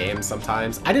good at games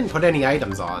sometimes. I didn't put any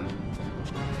items on,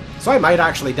 so I might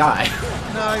actually die.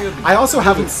 No, you'll be, I also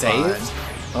haven't fine. saved.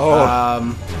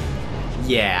 Oh,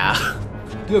 Yeah.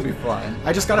 you'll be fine.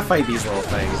 I just gotta fight these little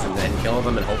things and then kill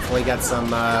them and hopefully get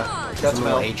some little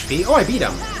some HP. Oh, I beat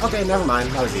him. Okay, never mind.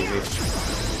 That was easy.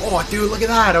 Oh, dude, look at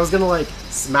that! I was gonna, like,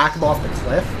 smack him off the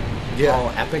cliff. Yeah. All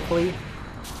epically.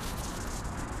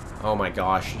 Oh my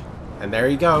gosh. And there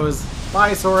he goes.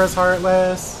 Bye, Sora's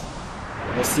Heartless.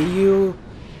 We'll see you,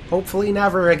 hopefully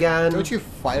never again. Don't you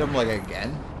fight him, like,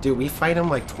 again? Dude, we fight him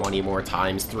like 20 more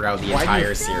times throughout the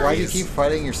entire series. Why do you keep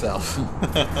fighting yourself?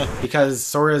 Because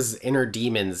Sora's inner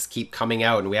demons keep coming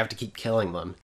out and we have to keep killing them.